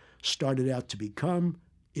they started out to become,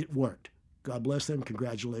 it worked. God bless them.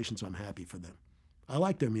 Congratulations. I'm happy for them. I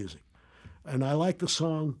like their music. And I like the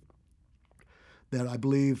song that I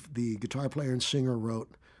believe the guitar player and singer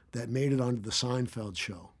wrote that made it onto the Seinfeld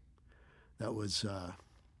show. That was,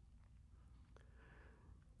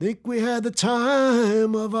 think we had the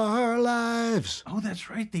time of our lives. Oh, that's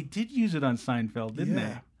right. They did use it on Seinfeld, didn't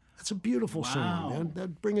they? That's a beautiful song, man.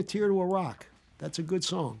 That'd bring a tear to a rock. That's a good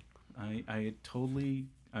song. I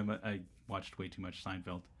watched way too much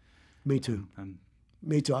Seinfeld. Me too.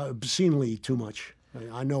 Me too. Obscenely too much.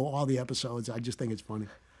 I know all the episodes. I just think it's funny.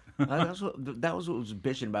 That was what was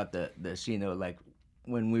bitching about the scene though. Like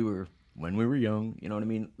when we were young, you know what I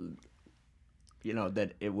mean? You know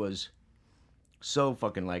that it was so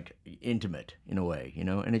fucking like intimate in a way, you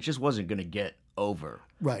know, and it just wasn't gonna get over.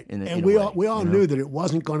 Right. We all knew that it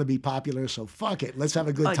wasn't going to be popular, so fuck it. Let's have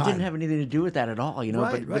a good time. It didn't have anything to do with that at all, you know,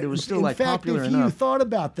 right. But it was still in fact, popular if enough. you thought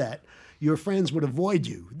about that, your friends would avoid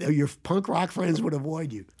you. Your punk rock friends would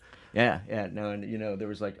avoid you. Yeah, no, and you know, there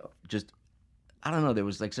was like just, I don't know, there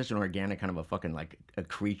was like such an organic kind of a fucking like a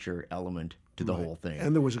creature element to the whole thing.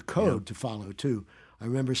 And there was a code to follow too. I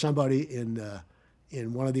remember somebody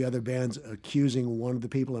in one of the other bands accusing one of the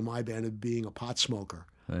people in my band of being a pot smoker.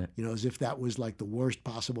 Right. You know, as if that was like the worst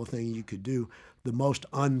possible thing you could do, the most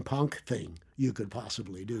unpunk thing you could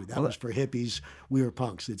possibly do. That was for hippies. We were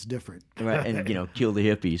punks. It's different. Right, and you know, kill the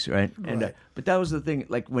hippies, right? And but that was the thing.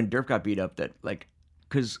 Like when Durf got beat up, that like,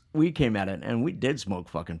 because we came at it and we did smoke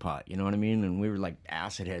fucking pot. You know what I mean? And we were like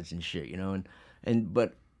acid heads and shit. You know,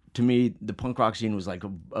 but to me, the punk rock scene was like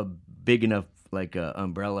a big enough like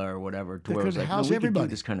umbrella or whatever to where it was like, no, we could do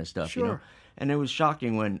this kind of stuff. Sure. You know, and it was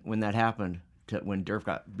shocking when that happened. When Durf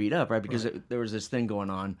got beat up, right? Because there was this thing going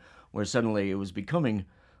on where suddenly it was becoming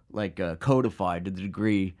like codified to the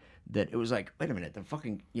degree that it was like, wait a minute, the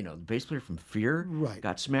fucking, you know, the bass player from Fear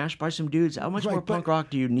got smashed by some dudes. How much more punk rock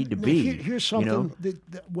do you need to be? Here's something you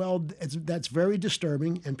know? that's very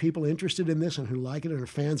disturbing, and people interested in this and who like it and are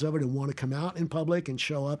fans of it and want to come out in public and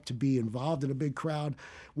show up to be involved in a big crowd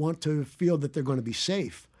want to feel that they're going to be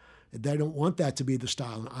safe. They don't want that to be the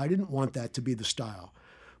style, and I didn't want that to be the style.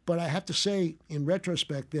 But I have to say, in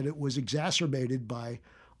retrospect, that it was exacerbated by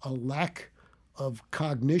a lack of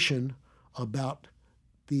cognition about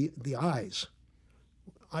the eyes.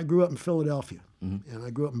 I grew up in Philadelphia, and I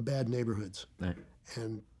grew up in bad neighborhoods. Right.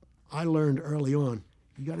 And I learned early on,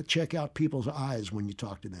 you got to check out people's eyes when you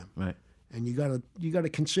talk to them. Right. And you got to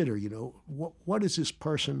consider, you know, what is this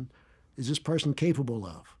person capable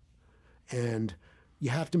of? And you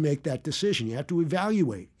have to make that decision. You have to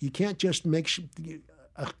evaluate. You can't just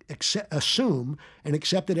assume and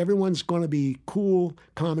accept that everyone's going to be cool,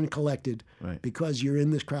 calm, and collected because you're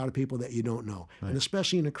in this crowd of people that you don't know. Right. And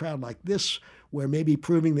especially in a crowd like this, where maybe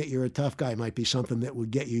proving that you're a tough guy might be something that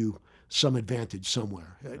would get you some advantage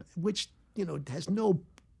somewhere, which, you know, has no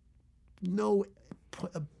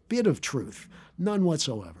bit of truth, none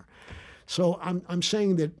whatsoever. So I'm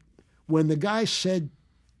saying that when the guy said,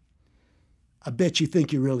 I bet you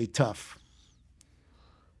think you're really tough,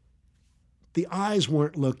 the eyes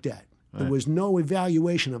weren't looked at. There was no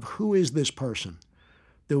evaluation of who is this person.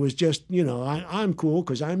 There was just, you know, I'm cool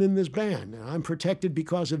because I'm in this band, and I'm protected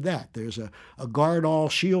because of that. There's a guard all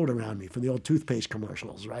shield around me from the old toothpaste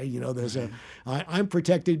commercials, right? You know, I'm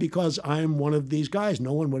protected because I'm one of these guys.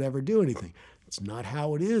 No one would ever do anything. It's not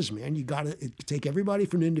how it is, man. You got to take everybody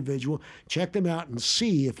for an individual, check them out, and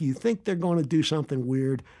see if you think they're going to do something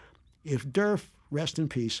weird. If Durf, rest in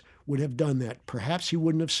peace, would have done that, perhaps he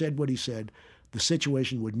wouldn't have said what he said. the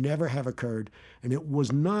situation would never have occurred. And it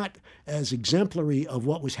was not as exemplary of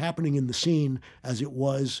what was happening in the scene as it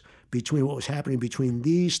was between what was happening between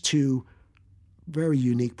these two very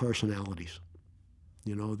unique personalities.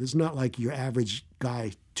 You know, this is not like your average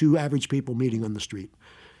guy, two average people meeting on the street.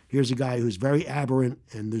 Here's a guy who's very aberrant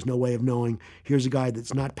and there's no way of knowing. Here's a guy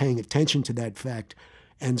that's not paying attention to that fact.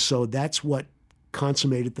 And so that's what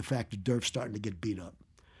consummated the fact that Durf's starting to get beat up.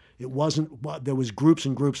 It wasn't, there was groups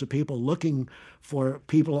and groups of people looking for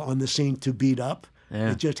people on the scene to beat up.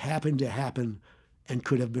 Yeah. It just happened to happen and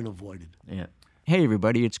could have been avoided. Yeah. Hey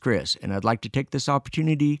everybody, it's Cris, and I'd like to take this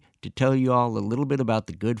opportunity to tell you all a little bit about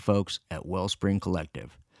the good folks at Wellspring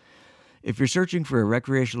Collective. If you're searching for a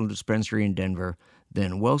recreational dispensary in Denver,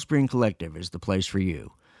 then Wellspring Collective is the place for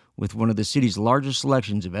you. With one of the city's largest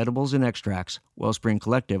selections of edibles and extracts, Wellspring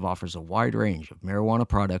Collective offers a wide range of marijuana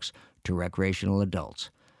products to recreational adults.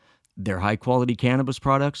 Their high-quality cannabis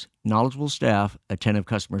products, knowledgeable staff, attentive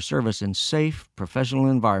customer service, and safe, professional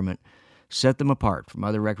environment set them apart from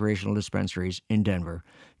other recreational dispensaries in Denver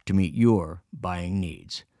to meet your buying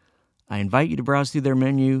needs. I invite you to browse through their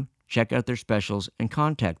menu, check out their specials, and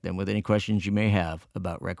contact them with any questions you may have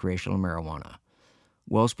about recreational marijuana.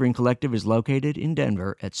 Wellspring Collective is located in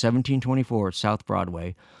Denver at 1724 South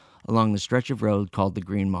Broadway along the stretch of road called the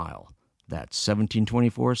Green Mile. That's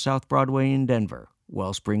 1724 South Broadway in Denver.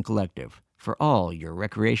 Wellspring Collective, for all your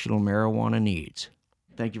recreational marijuana needs.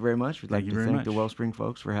 Thank you very much. We'd like to thank the Wellspring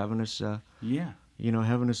folks for having us,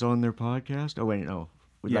 having us on their podcast. Oh, wait, no.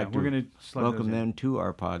 We're going to welcome them to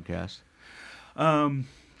our podcast.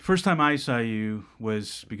 First time I saw you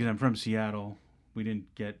was because I'm from Seattle. We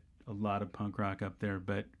didn't get a lot of punk rock up there,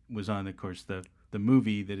 but was on, of course, the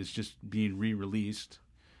movie that is just being re-released,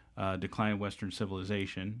 Decline of Western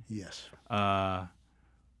Civilization. Yes.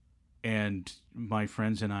 And my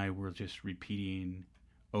friends and I were just repeating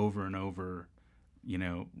over and over,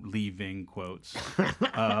 Lee Ving quotes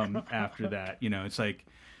after that. It's like,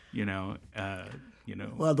 well,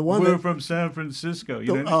 the one we're from San Francisco.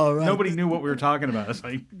 Right. Nobody knew what we were talking about. It's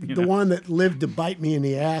like the one that lived to bite me in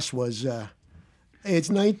the ass was, hey, it's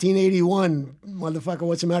 1981, motherfucker.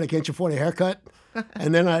 What's the matter? Can't you afford a haircut?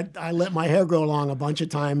 And then I let my hair grow long a bunch of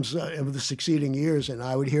times over the succeeding years, and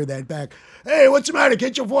I would hear that back. Hey, what's the matter?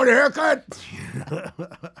 Can't you afford a haircut?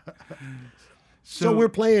 So we're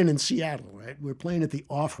playing in Seattle, right? We're playing at the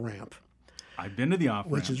off-ramp. I've been to the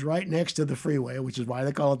off-ramp. Which is right next to the freeway, which is why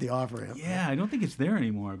they call it the off-ramp. Yeah, I don't think it's there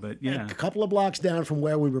anymore, but yeah. A couple of blocks down from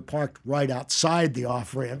where we were parked right outside the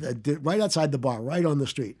off-ramp, right outside the bar, right on the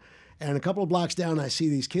street. And a couple of blocks down, I see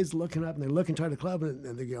these kids looking up, and they're looking toward the club, and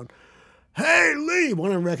they're going, hey, Lee! One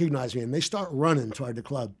of them recognized me, and they start running toward the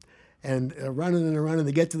club. And running and running,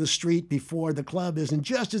 they get to the street before the club is, and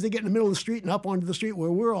just as they get in the middle of the street and up onto the street where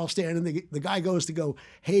we're all standing, the guy goes to go,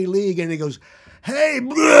 hey, Lee, and he goes, hey,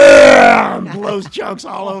 and blows chunks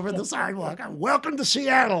all over the sidewalk. Welcome to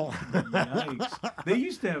Seattle. Nice. They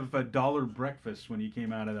used to have a $1 breakfast when you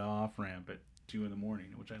came out of the off-ramp at 2 a.m,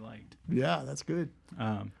 which I liked. Yeah, that's good.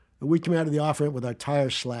 We came out of the off-ramp with our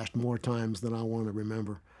tires slashed more times than I want to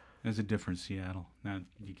remember. There's a different Seattle. Now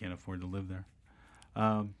you can't afford to live there.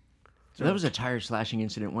 So that was a tire slashing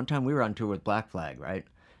incident. One time we were on tour with Black Flag, right?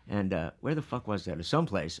 And where the fuck was that? It was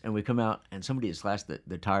someplace. And we come out and somebody had slashed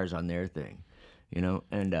the tires on their thing, And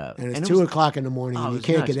it's 2 o'clock in the morning and you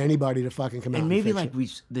can't get anybody to fucking come out. And maybe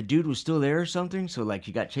the dude was still there or something. So like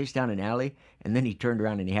he got chased down an alley and then he turned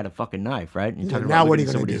around and he had a fucking knife, right? And talking now about what are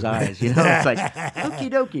you going to do? Somebody's eyes, It's like,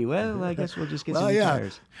 okie dokie. Well, I guess we'll just get some new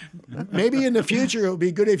tires. Maybe in the future it would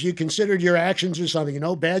be good if you considered your actions or something.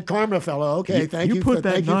 Bad karma, fellow. Okay, thank you for your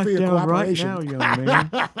cooperation. Right now, young man.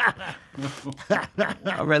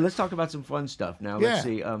 All right, let's talk about some fun stuff now. Let's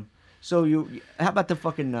see. So how about the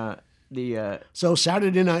fucking So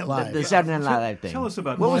Saturday Night Live. The Saturday Night Live thing. Tell us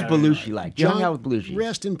about what was Belushi like? You hung out with Belushi.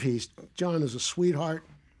 Rest in peace. John is a sweetheart.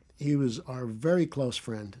 He was our very close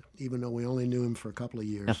friend, even though we only knew him for a couple of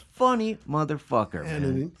years. A funny motherfucker, and man.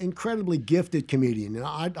 An incredibly gifted comedian. And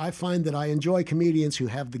I find that I enjoy comedians who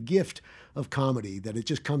have the gift of comedy, that it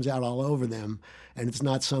just comes out all over them, and it's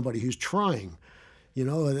not somebody who's trying.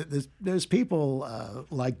 There's people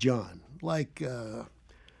like John, like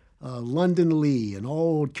London Lee, an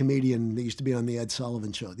old comedian that used to be on the Ed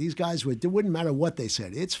Sullivan Show. These guys, it wouldn't matter what they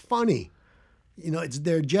said. It's funny.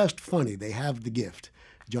 They're just funny. They have the gift.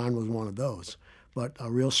 John was one of those, but a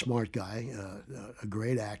real smart guy, a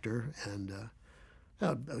great actor, and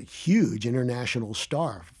a huge international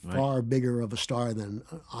star, far bigger of a star than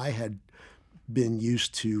I had been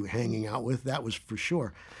used to hanging out with. That was for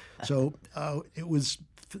sure. So it was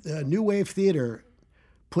New Wave Theater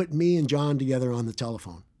put me and John together on the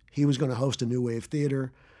telephone. He was going to host a New Wave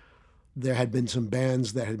Theater. there had been some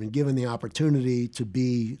bands that had been given the opportunity to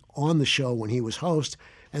be on the show when he was host,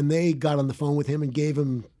 and they got on the phone with him and gave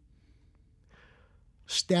him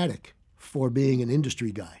static for being an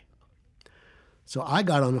industry guy. So I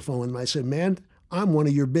got on the phone with him. I said, man, I'm one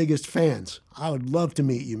of your biggest fans. I would love to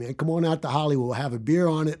meet you, man. Come on out to Hollywood. We'll have a beer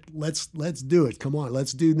on it. Let's do it. Come on.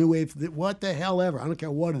 Let's do New Wave. What the hell ever. I don't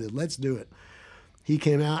care what it is. Let's do it. He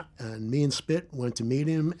came out, and me and Spit went to meet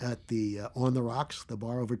him at the On the Rocks, the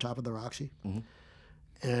bar over top of the Roxy. Mm-hmm.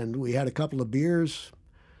 And we had a couple of beers,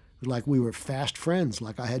 like we were fast friends,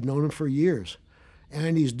 like I had known him for years.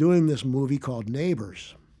 And he's doing this movie called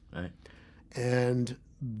Neighbors. Right. And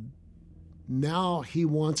now he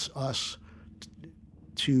wants us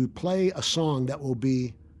to play a song that will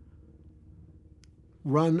be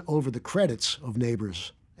run over the credits of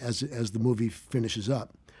Neighbors as the movie finishes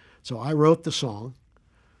up. So I wrote the song,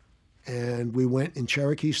 and we went in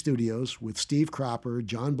Cherokee Studios with Steve Cropper,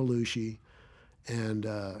 John Belushi, and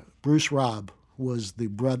Bruce Robb was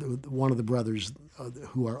one of the brothers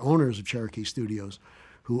who are owners of Cherokee Studios,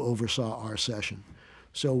 who oversaw our session.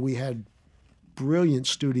 So we had brilliant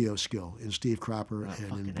studio skill in Steve Cropper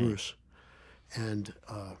and in Bruce. And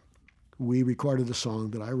we recorded a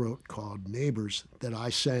song that I wrote called Neighbors that I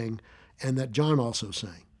sang and that John also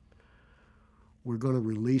sang. We're going to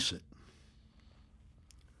release it.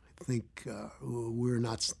 I think we're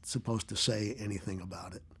not supposed to say anything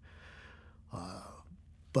about it.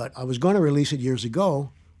 But I was going to release it years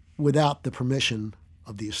ago without the permission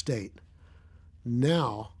of the estate.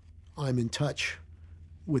 Now I'm in touch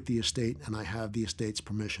with the estate, and I have the estate's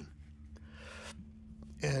permission.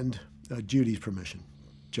 And Judy's permission,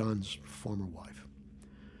 John's former wife.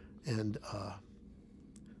 And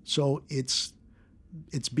so it's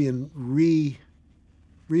being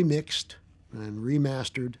remixed and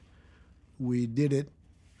remastered. We did it,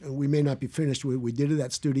 and we may not be finished. We did it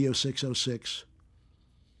at Studio 606,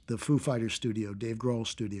 the Foo Fighters studio, Dave Grohl's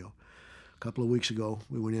studio. A couple of weeks ago,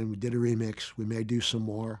 we went in, we did a remix. We may do some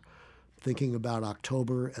more. Thinking about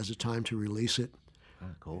October as a time to release it.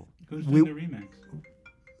 Cool. Who's doing the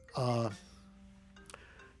remix?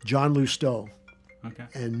 John Lousteau, okay,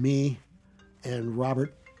 and me, and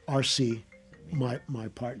Robert R.C., my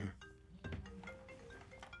partner.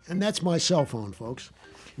 And that's my cell phone, folks.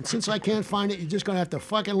 And since I can't find it, you're just going to have to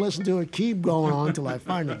fucking listen to it, keep going on till I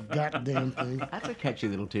find the goddamn thing. That's a catchy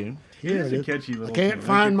little tune. Here it is. Catchy little I can't tune.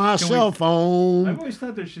 find my cell phone. I've always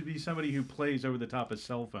thought there should be somebody who plays over the top of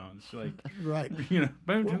cell phones, like right. You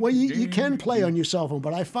know. Well, you can play on your cell phone,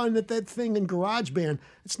 but I find that thing in GarageBand,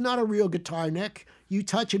 it's not a real guitar neck. You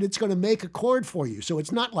touch it, it's going to make a chord for you. So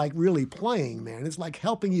it's not like really playing, man. It's like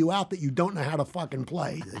helping you out that you don't know how to fucking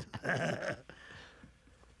play.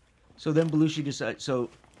 So then Belushi decided. So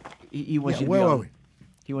he wants you to where be were on. we?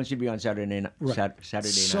 He wants you to be on Saturday Night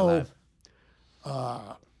So, Live.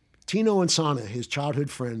 Tino and Sana, his childhood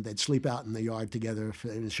friend, they'd sleep out in the yard together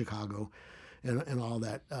in Chicago and all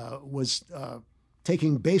that, was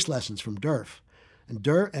taking bass lessons from Durf.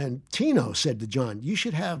 And Tino said to John, you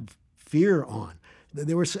should have Fear on.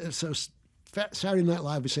 They were so Saturday Night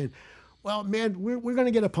Live was saying, well, man, we're going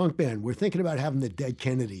to get a punk band. We're thinking about having the Dead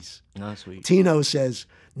Kennedys. Oh, sweet. Tino says,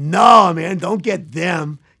 no, man, don't get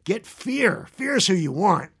them. Get Fear. Fear's who you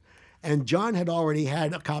want. And John had already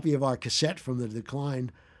had a copy of our cassette from the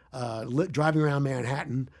Decline, driving around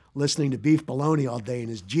Manhattan, listening to Beef Bologna all day in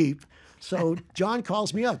his Jeep. So John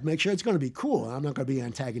calls me up, make sure it's going to be cool. I'm not going to be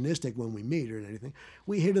antagonistic when we meet or anything.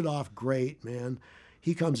 We hit it off great, man.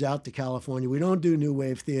 He comes out to California. We don't do New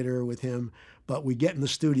Wave Theater with him, but we get in the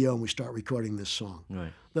studio and we start recording this song.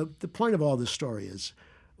 Right. The point of all this story is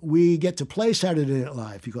we get to play Saturday Night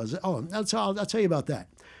Live because, I'll tell you about that.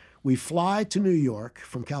 We fly to New York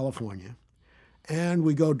from California, and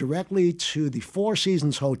we go directly to the Four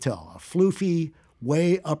Seasons Hotel, a floofy,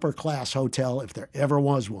 way upper-class hotel if there ever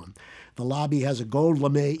was one. The lobby has a gold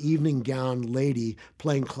lame evening gown lady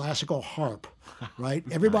playing classical harp, right?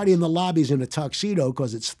 Everybody in the lobby's in a tuxedo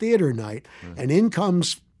because it's theater night, and in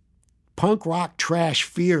comes punk rock trash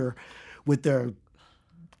Fear with their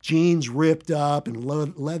jeans ripped up and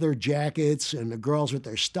leather jackets, and the girls with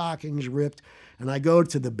their stockings ripped. And I go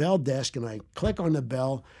to the bell desk and I click on the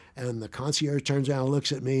bell, and the concierge turns around and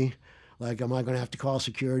looks at me like, am I going to have to call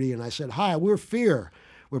security? And I said, hi, we're Fear.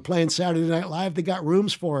 We're playing Saturday Night Live. They got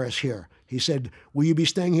rooms for us here. He said, will you be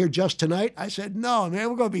staying here just tonight? I said, no, man,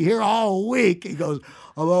 we're going to be here all week. He goes,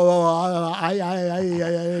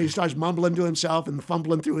 he starts mumbling to himself and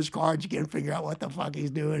fumbling through his cards. You can't figure out what the fuck he's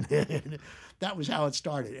doing. That was how it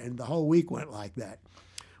started. And the whole week went like that.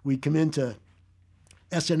 We'd come into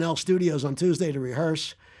SNL Studios on Tuesday to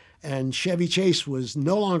rehearse, And Chevy Chase was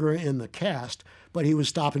no longer in the cast, but he was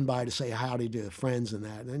stopping by to say howdy to friends and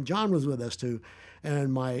that. And John was with us too.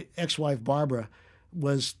 And my ex-wife, Barbara,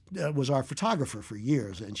 was our photographer for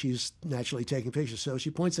years, and she's naturally taking pictures. So she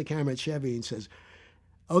points the camera at Chevy and says,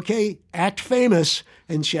 "Okay, act famous."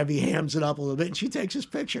 And Chevy hams it up a little bit, and she takes his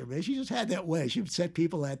picture, man. She just had that way. She would set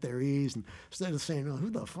people at their ease, and instead of saying, "Oh, who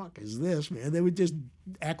the fuck is this, man?" they would just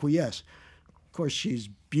acquiesce. Of course, she's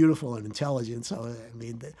beautiful and intelligent, so, I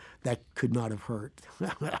mean, that could not have hurt.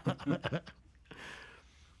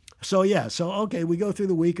 So, okay, we go through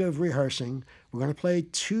the week of rehearsing. We're going to play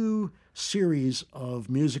 2 series of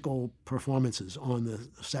musical performances on the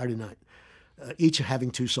Saturday night, each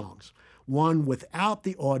having 2 songs. One without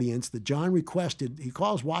the audience that John requested. He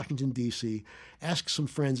calls Washington, D.C., asks some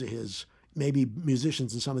friends of his, maybe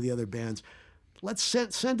musicians in some of the other bands, let's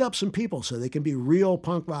send up some people so they can be real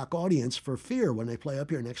punk rock audience for Fear when they play up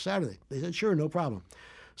here next Saturday. They said, sure, no problem.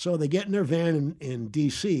 So they get in their van in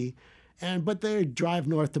D.C., but they drive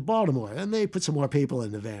north to Baltimore, and they put some more people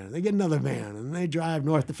in the van. They get another van, and they drive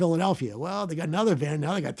north to Philadelphia. Well, they got another van.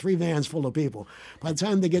 Now they got 3 vans full of people. By the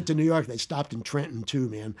time they get to New York, they stopped in Trenton too,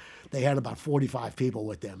 man. They had about 45 people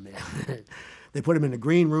with them, man. They put them in a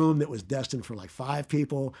green room that was destined for like 5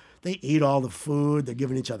 people. They eat all the food. They're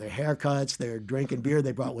giving each other haircuts. They're drinking beer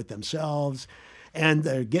they brought with themselves, and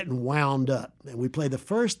they're getting wound up. And we play the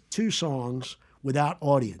first 2 songs without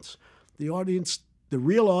audience. The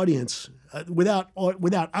real audience, without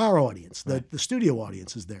our audience, the studio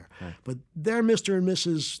audience is there. Right. But they're Mr. and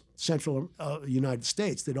Mrs. Central United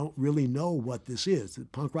States. They don't really know what this is.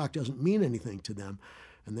 Punk rock doesn't mean anything to them,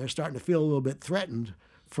 and they're starting to feel a little bit threatened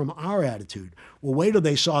from our attitude. Well, wait till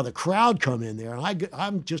they saw the crowd come in there, and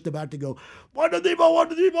I'm just about to go, what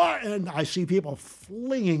the and I see people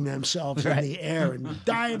flinging themselves in the air and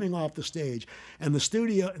diving off the stage. And the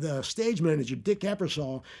stage manager, Dick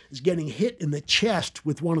Ebersol, is getting hit in the chest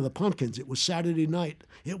with one of the pumpkins. It was Saturday night.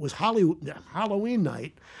 It was Halloween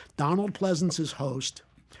night. Donald Pleasance is host.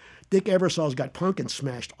 Dick Ebersol's got pumpkin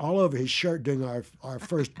smashed all over his shirt during our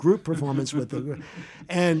first group performance with the,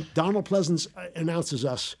 and Donald Pleasance announces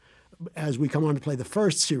us as we come on to play the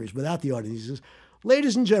first series without the audience. He says,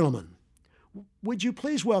 "Ladies and gentlemen, would you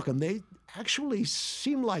please welcome," they actually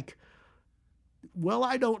seem like, well,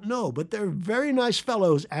 I don't know, but they're very nice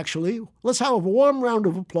fellows, actually. Let's have a warm round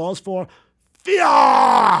of applause for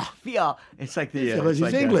Fear! Fear. It's like the... Because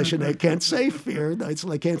he's English, and they can't say fear.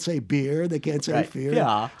 They can't say beer. They can't say fear.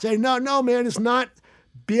 Fear. Say, no, man, it's not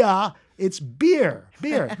beer. It's beer.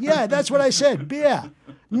 Beer. Yeah, that's what I said. Beer.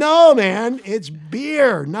 No, man, it's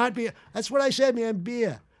beer, not beer. That's what I said, man,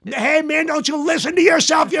 beer. Hey, man, don't you listen to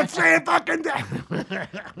yourself, you fucking...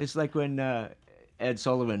 It's like when Ed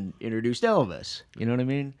Sullivan introduced Elvis. You know what I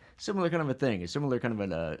mean? Similar kind of a thing. A similar kind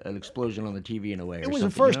of an explosion on the TV in a way. It was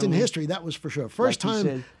a first in history, that was for sure. First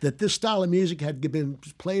time that this style of music had been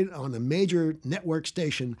played on a major network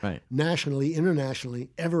station, nationally,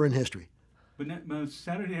 internationally, ever in history. But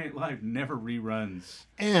Saturday Night Live never reruns.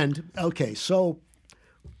 And okay, so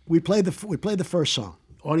we played the first song.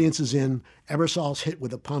 Audience is in. Ebersol's hit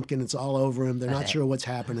with a pumpkin. It's all over him. They're not sure what's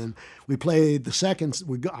happening. We play the second.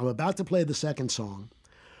 I'm about to play the second song.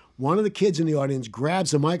 One of the kids in the audience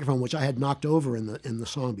grabs the microphone, which I had knocked over in the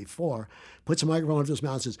song before, puts a microphone into his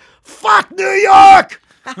mouth and says, "Fuck New York!"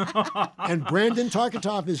 And Brandon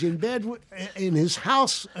Tarkatoff is in bed in his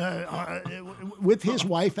house with his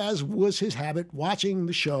wife, as was his habit, watching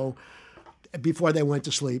the show before they went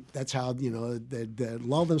to sleep. That's how, they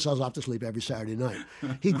lull themselves off to sleep every Saturday night.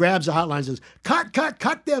 He grabs the hotline and says,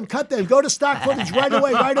 cut them. Go to stock footage right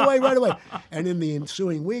away. And in the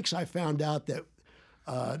ensuing weeks, I found out that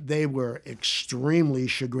they were extremely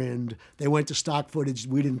chagrined. They went to stock footage.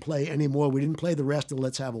 We didn't play anymore. We didn't play the rest of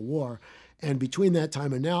Let's Have a War. And between that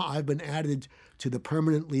time and now, I've been added to the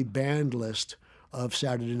permanently banned list of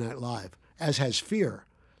Saturday Night Live, as has Fear.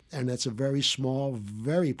 And that's a very small,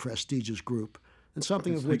 very prestigious group, and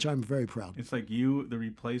something of which I'm very proud. It's like you, the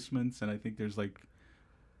Replacements, and I think there's like...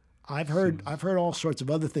 I've heard all sorts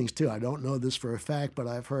of other things too. I don't know this for a fact, but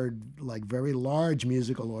I've heard like very large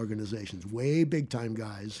musical organizations, way big time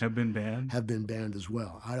guys have been banned as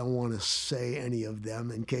well. I don't want to say any of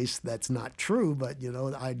them in case that's not true, but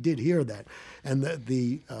I did hear that. And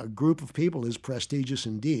the group of people is prestigious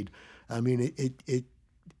indeed. I mean,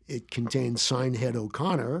 it contains Signhead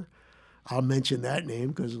O'Connor, I'll mention that name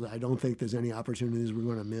because I don't think there's any opportunities we're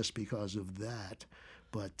going to miss because of that.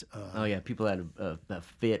 But oh yeah, people had a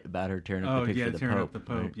fit about her tearing up the picture of the tearing Pope. up the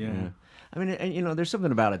Pope, right? yeah. I mean, and, there's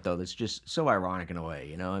something about it though that's just so ironic in a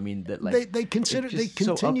way. I mean that like they consider it's they just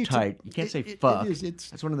so continue uptight. to. You can't say it fuck. is, it's,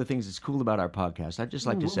 that's one of the things that's cool about our podcast. I just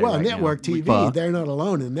like to say well, right network now, TV. fuck. They're not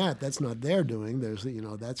alone in that. That's not their doing. There's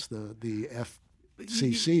that's the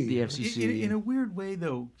FCC. The FCC. In a weird way,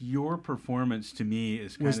 though, your performance to me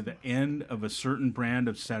is kind of the end of a certain brand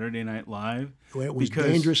of Saturday Night Live. Well, it was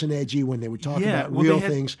dangerous and edgy when they were talking about real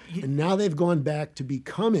things, and now they've gone back to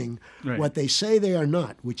becoming what they say they are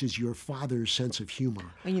not, which is your father's sense of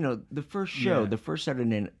humor. And the first show, the first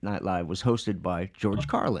Saturday Night Live, was hosted by George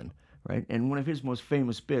Carlin, right? And one of his most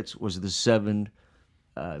famous bits was the seven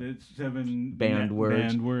banned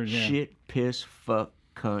words: shit, piss, fuck,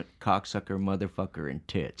 cunt, cocksucker, motherfucker, and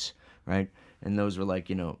tits, right? And those were like,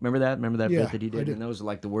 remember that bit that he did? And those are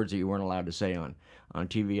like the words that you weren't allowed to say on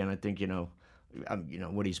TV. And I think,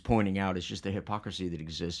 what he's pointing out is just the hypocrisy that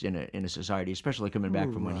exists in a society, especially coming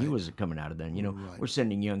back from when he was coming out of then. We're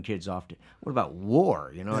sending young kids off to, what about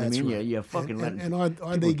war? You know what I mean? Right. You fucking and are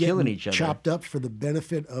they killing getting each other. Chopped up for the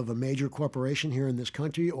benefit of a major corporation here in this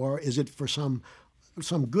country, or is it for some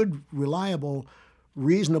good, reliable,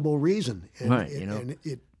 reasonable reason? And and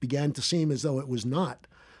it began to seem as though it was not,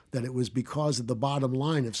 that it was because of the bottom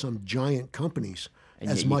line of some giant companies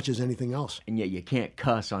as much as anything else. And yet you can't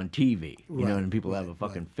cuss on TV, and people have a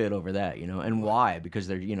fucking fit over that, and why? Because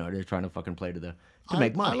they're trying to fucking play to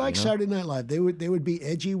make money. I like Saturday Night Live. They would be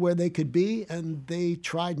edgy where they could be, and they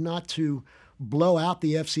tried not to blow out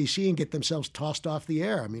the FCC and get themselves tossed off the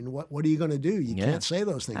air. I mean, what are you going to do? You can't say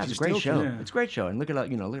those things. That's a great show. Yeah. It's a great show, and look at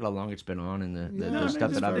how long it's been on, and the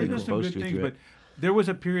stuff that I've been exposed to through it. There was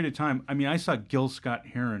a period of time. I mean, I saw Gil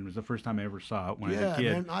Scott-Heron. Was the first time I ever saw it when I was a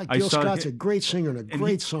kid. Man, Gil Scott's a great singer and a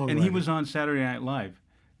great songwriter. And he was on Saturday Night Live.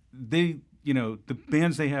 They, the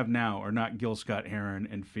bands they have now are not Gil Scott-Heron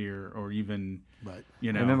and Fear, or even, I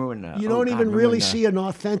remember when you don't even really see an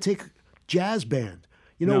authentic jazz band.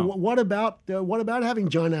 What about having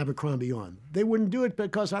John Abercrombie on? They wouldn't do it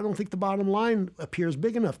because I don't think the bottom line appears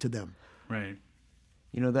big enough to them. Right.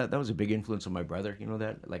 That was a big influence on my brother.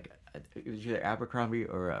 Like it was either Abercrombie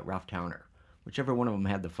or Ralph Towner, whichever one of them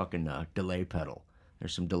had the fucking delay pedal.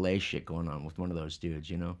 There's some delay shit going on with one of those dudes,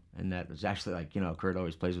 and that was actually like Kurt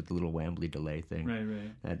always plays with the little Wambly delay thing.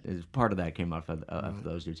 Right. That is part of that came off of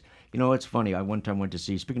those dudes. It's funny. I one time went to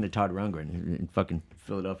see, speaking of Todd Rundgren in fucking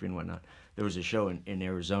Philadelphia and whatnot. There was a show in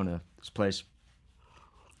Arizona, this place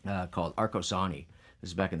called Arcosani.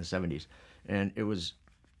 This is back in the 70s, and it was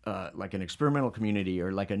like an experimental community,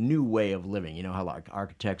 or like a new way of living. How like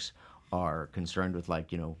architects are concerned with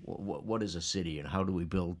like what is a city and how do we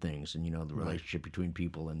build things, and the relationship between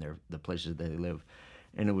people and the places that they live.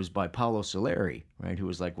 And it was by Paulo Soleri, right, who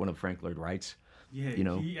was like one of Frank Lloyd Wright's. Yeah,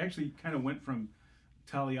 he actually kind of went from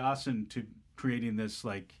Taliesin to creating this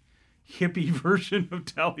like hippie version of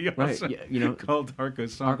Taliesin, right? Called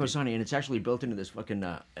Arcosani. Arcosani, and it's actually built into this fucking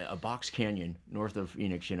a box canyon north of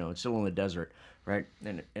Phoenix. It's still in the desert, right?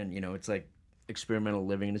 And it's like experimental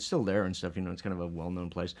living, and it's still there and stuff. It's kind of a well-known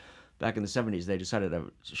place. Back in the 70s, they decided to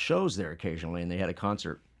have shows there occasionally, and they had a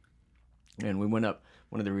concert. And we went up.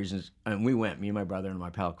 One of the reasons, and me and my brother and my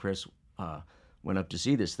pal Cris went up to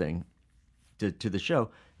see this thing, to the show.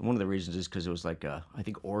 And one of the reasons is because it was like I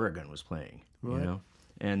think Oregon was playing, right.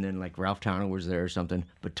 And then like Ralph Towner was there or something,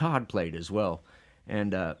 but Todd played as well.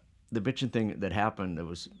 And the bitchin' thing that happened that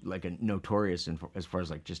was like a notorious as far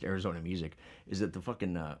as like just Arizona music is that the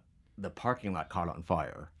fucking the parking lot caught on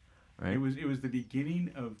fire. Right? It was the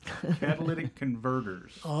beginning of catalytic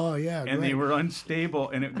converters. Oh yeah, and they were unstable,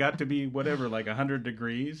 and it got to be whatever, like 100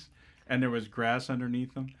 degrees, and there was grass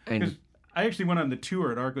underneath them. Because I actually went on the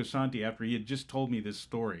tour at Arcosanti after he had just told me this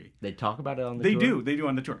story. They talk about it on the tour? They do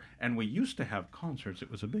on the tour. And we used to have concerts. It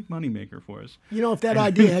was a big moneymaker for us. If that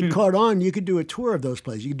idea had caught on, you could do a tour of those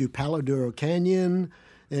places. You could do Palo Duro Canyon,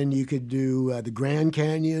 and you could do the Grand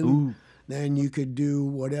Canyon. Ooh. Then you could do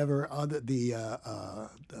whatever other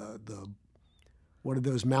what are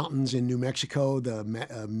those mountains in New Mexico? The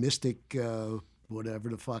Mystic, whatever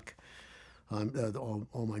the fuck.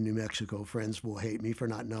 All my New Mexico friends will hate me for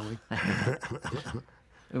not knowing.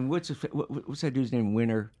 And what's that dude's name?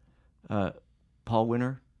 Winter, Paul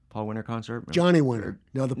Winter. Paul Winter Consort? Johnny Winter.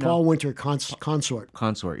 Paul Winter Consort.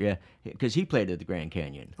 Consort, yeah. Because he played at the Grand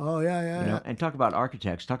Canyon. Oh, yeah. And talk about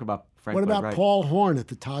architects. Talk about Frank What Lloyd about Wright. Paul Horn at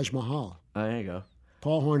the Taj Mahal? Oh, there you go.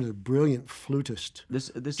 Paul Horn is a brilliant flutist. This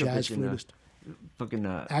jazz flutist.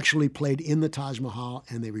 Actually played in the Taj Mahal,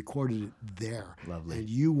 and they recorded it there. Lovely. And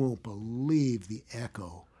you won't believe the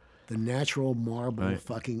echo the natural marble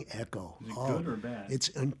fucking echo. Is it good or bad? It's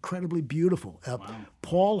incredibly beautiful.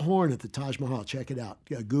 Paul Horn at the Taj Mahal. Check it out.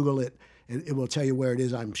 Google it. It will tell you where it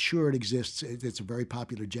is. I'm sure it exists. It's a very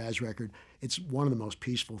popular jazz record. It's one of the most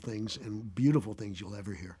peaceful things and beautiful things you'll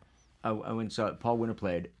ever hear. I went and saw Paul Winter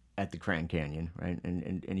played at the Grand Canyon, right?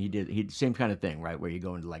 And he did same kind of thing, right? Where you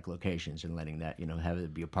go into like locations and letting that, have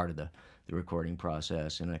it be a part of the recording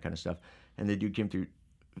process and that kind of stuff. And the dude came through.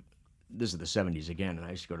 This is the 70s again, and I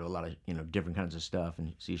used to go to a lot of different kinds of stuff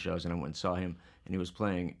and see shows. And I went and saw him, and he was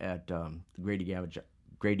playing at the Grady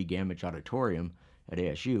Gamage Auditorium at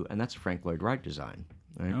ASU, and that's a Frank Lloyd Wright design.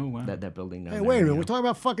 Right? Oh, wow. That building down Hey, there. wait a minute. We're talking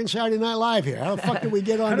about fucking Saturday Night Live here. How the fuck did we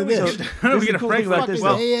get onto this? How do we get a Frank about this?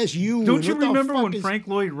 Well, ASU. don't you remember when Frank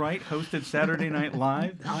Lloyd Wright hosted Saturday Night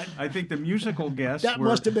Live? I think the musical guests That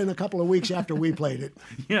must have been a couple of weeks after we played it.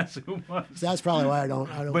 Yes, it was. So that's probably why I don't.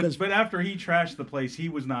 But after he trashed the place, he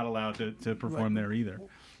was not allowed to perform there either.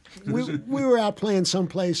 We were out playing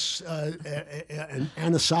someplace, an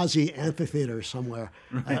Anasazi amphitheater somewhere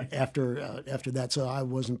after that, so I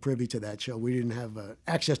wasn't privy to that show. We didn't have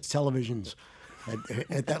access to televisions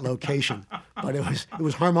at that location, but it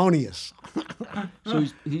was harmonious. So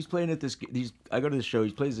he's playing at this. I go to the show.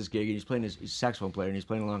 He plays this gig, and he's playing his saxophone player, and he's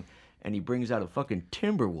playing along, and he brings out a fucking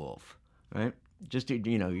Timberwolf, right? Just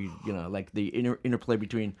to, like the interplay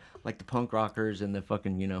between like the punk rockers and the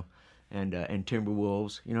fucking and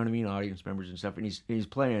Timberwolves, you know what I mean, audience members and stuff. And he's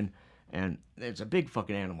playing, and it's a big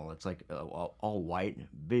fucking animal. It's like all white,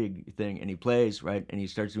 big thing. And he plays, right, and he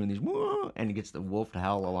starts doing these, and he gets the wolf to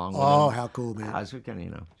howl along with him. Oh, how cool, man! It's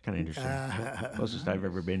kind of interesting. Closest I've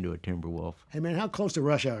ever been to a Timberwolf. Hey, man, how close to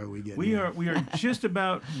rush hour are we getting? We are just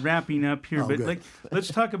about wrapping up here, but good. let's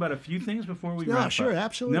talk about a few things before we wrap up. Sure,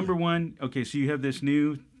 absolutely. Number one, okay, so you have this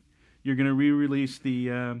new. You're going to re-release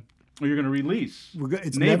the. Or you're going to release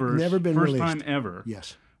it's Neighbors, never been first released. time ever.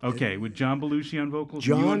 Yes. Okay, with John Belushi on vocals,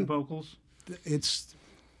 and you on vocals? It's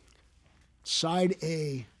side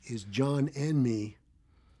A is John and me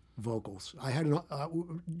vocals. I had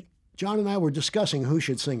John and I were discussing who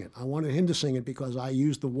should sing it. I wanted him to sing it because I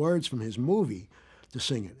used the words from his movie to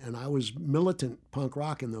sing it. And I was militant punk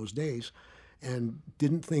rock in those days and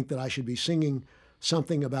didn't think that I should be singing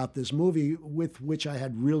something about this movie with which I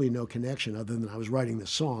had really no connection other than I was writing this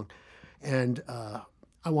song. And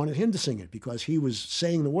I wanted him to sing it because he was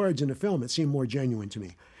saying the words in the film. It seemed more genuine to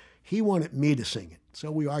me. He wanted me to sing it.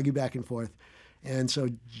 So we argued back and forth. And so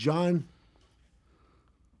John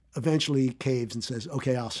eventually caves and says,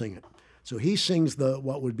 okay, I'll sing it. So he sings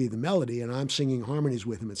what would be the melody, and I'm singing harmonies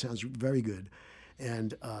with him. It sounds very good.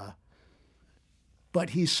 And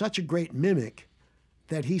but he's such a great mimic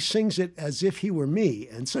that he sings it as if he were me.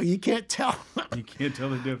 And so you can't tell. You can't tell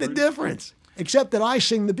the difference. The difference. Except that I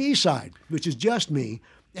sing the B-side, which is just me,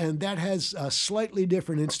 and that has a slightly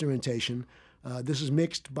different instrumentation. This is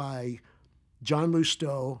mixed by John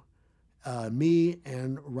Lousteau, me,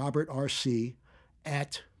 and Robert R.C.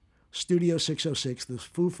 at Studio 606, the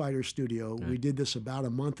Foo Fighters studio. We did this about a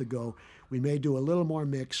month ago. We may do a little more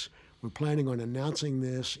mix. We're planning on announcing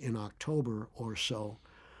this in October or so.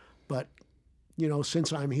 But,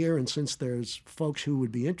 since I'm here and since there's folks who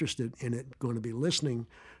would be interested in it going to be listening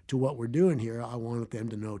to what we're doing here, I wanted them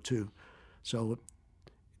to know too. So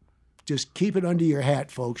just keep it under your hat,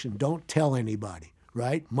 folks, and don't tell anybody,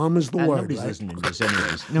 right? Mum is the word, Nobody's right? listening to this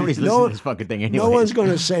anyways. Nobody's listening to this fucking thing anyways. No one's going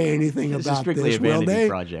to say anything This is about strictly this, a will vanity they?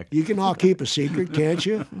 project. You can all keep a secret, can't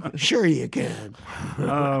you? Sure you can.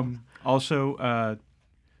 Also,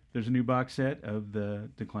 there's a new box set of The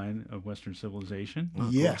Decline of Western Civilization.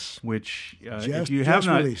 Yes. Which, Just if you have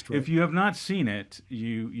not, released, right? if you have not seen it,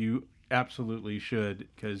 you absolutely should,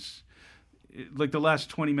 because like the last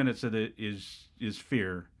 20 minutes of it is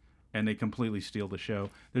fear, and they completely steal the show.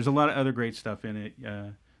 There's a lot of other great stuff in it.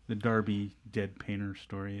 The Darby Dead Painter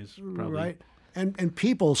story is probably Right. And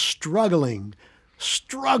people struggling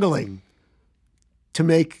to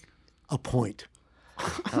make a point.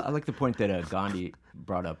 I like the point that Gandhi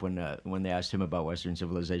brought up when they asked him about Western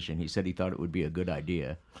civilization. He said he thought it would be a good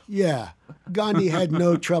idea. Yeah. Gandhi had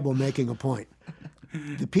no trouble making a point.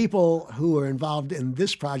 The people who were involved in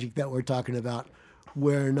this project that we're talking about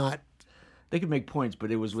were not. They could make points,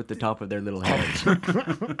 but it was with the top of their little heads.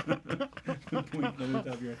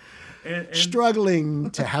 Struggling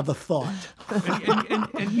to have a thought.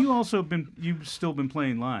 and you've still been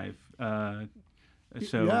playing live.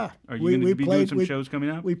 So Yeah. are you going to be doing some shows coming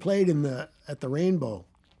up? We played at the Rainbow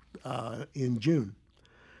in June.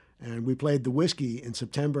 And we played the Whiskey in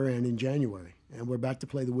September and in January. And we're about to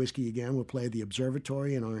play the Whiskey again. We'll play the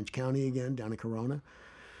Observatory in Orange County again, down in Corona.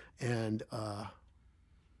 And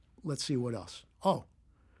let's see what else. Oh,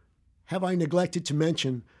 have I neglected to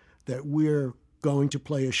mention that we're going to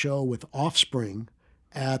play a show with Offspring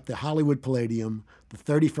at the Hollywood Palladium the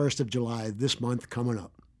 31st of July this month coming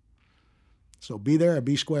up. So be there or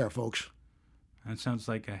be square, folks. That sounds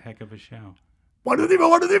like a heck of a show. What did he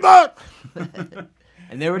want?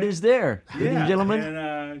 And there it is there, ladies and gentlemen.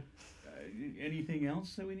 And anything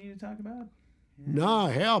else that we need to talk about? No,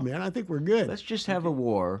 hell, man, I think we're good. Let's just have a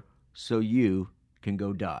war so you can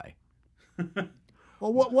go die.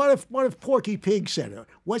 Well, what if Porky Pig said it?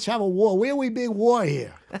 Let's have a war. Where we big war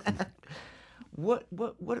here? What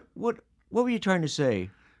were you trying to say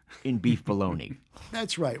in Beef Bologna?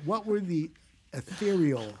 That's right. What were the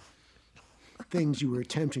ethereal things you were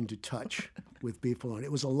attempting to touch with Beef Bologna?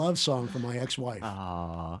 It was a love song for my ex-wife.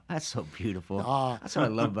 Aw, that's so beautiful. That's what I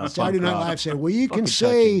love about Saturday punk Night rock. Live said, well, you can Fucking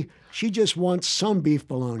say touching. she just wants some beef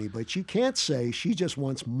bologna, but you can't say she just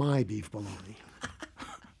wants my beef bologna.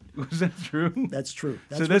 Was that true? That's true.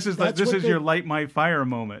 So this is your light my fire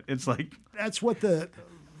moment. It's like That's what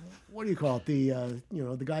what do you call it? The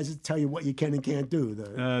guys that tell you what you can and can't do.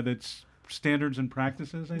 that's standards and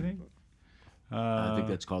practices, I think. I think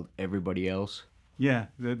that's called Everybody Else. Yeah,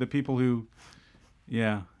 the people who,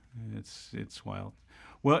 yeah, it's wild.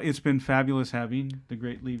 Well, it's been fabulous having the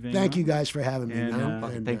great Lee Ving. Thank you guys for having me. And, man.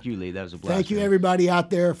 Fucking And, thank you, Lee. That was a blast. Thank you, man. everybody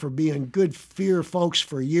out there, for being good fear folks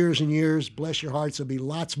for years and years. Bless your hearts. There'll be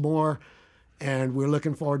lots more. And we're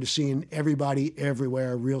looking forward to seeing everybody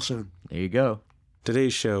everywhere real soon. There you go.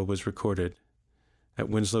 Today's show was recorded at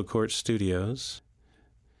Winslow Court Studios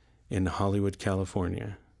in Hollywood,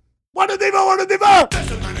 California. What a diva!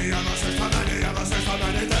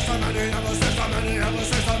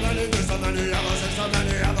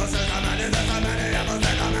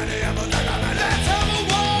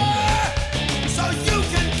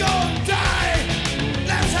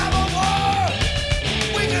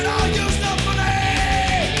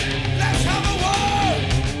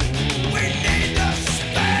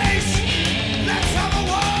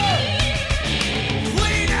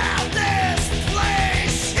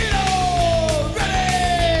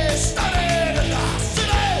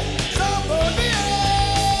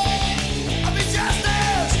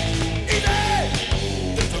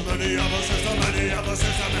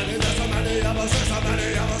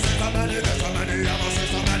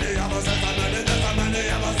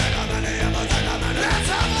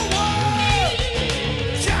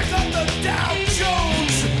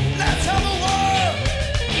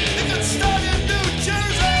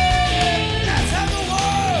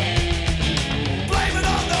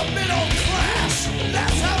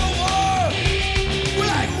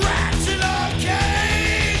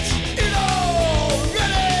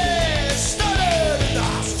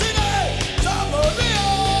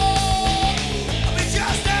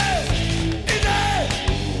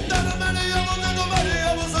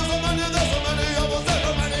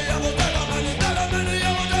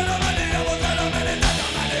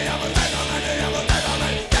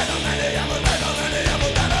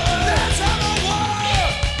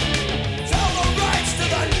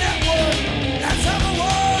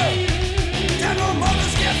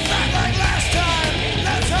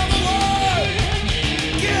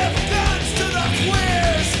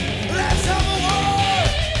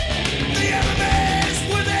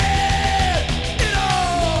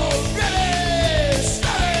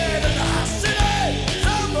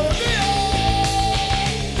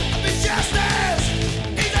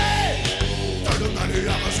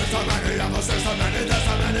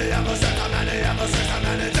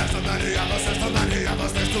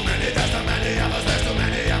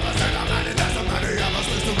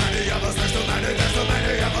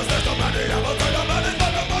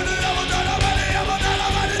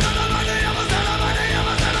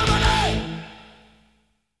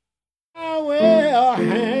 I'll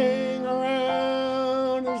hang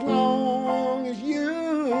around as long as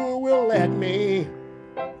you will let me.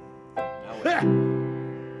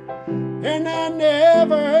 And I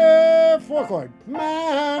never forward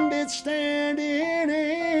minded standing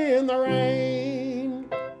in the rain.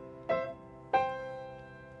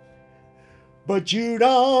 But you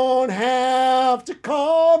don't have to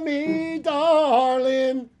call me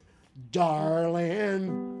darling,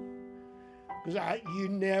 darling. 'Cause you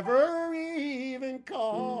never even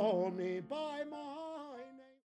call me by my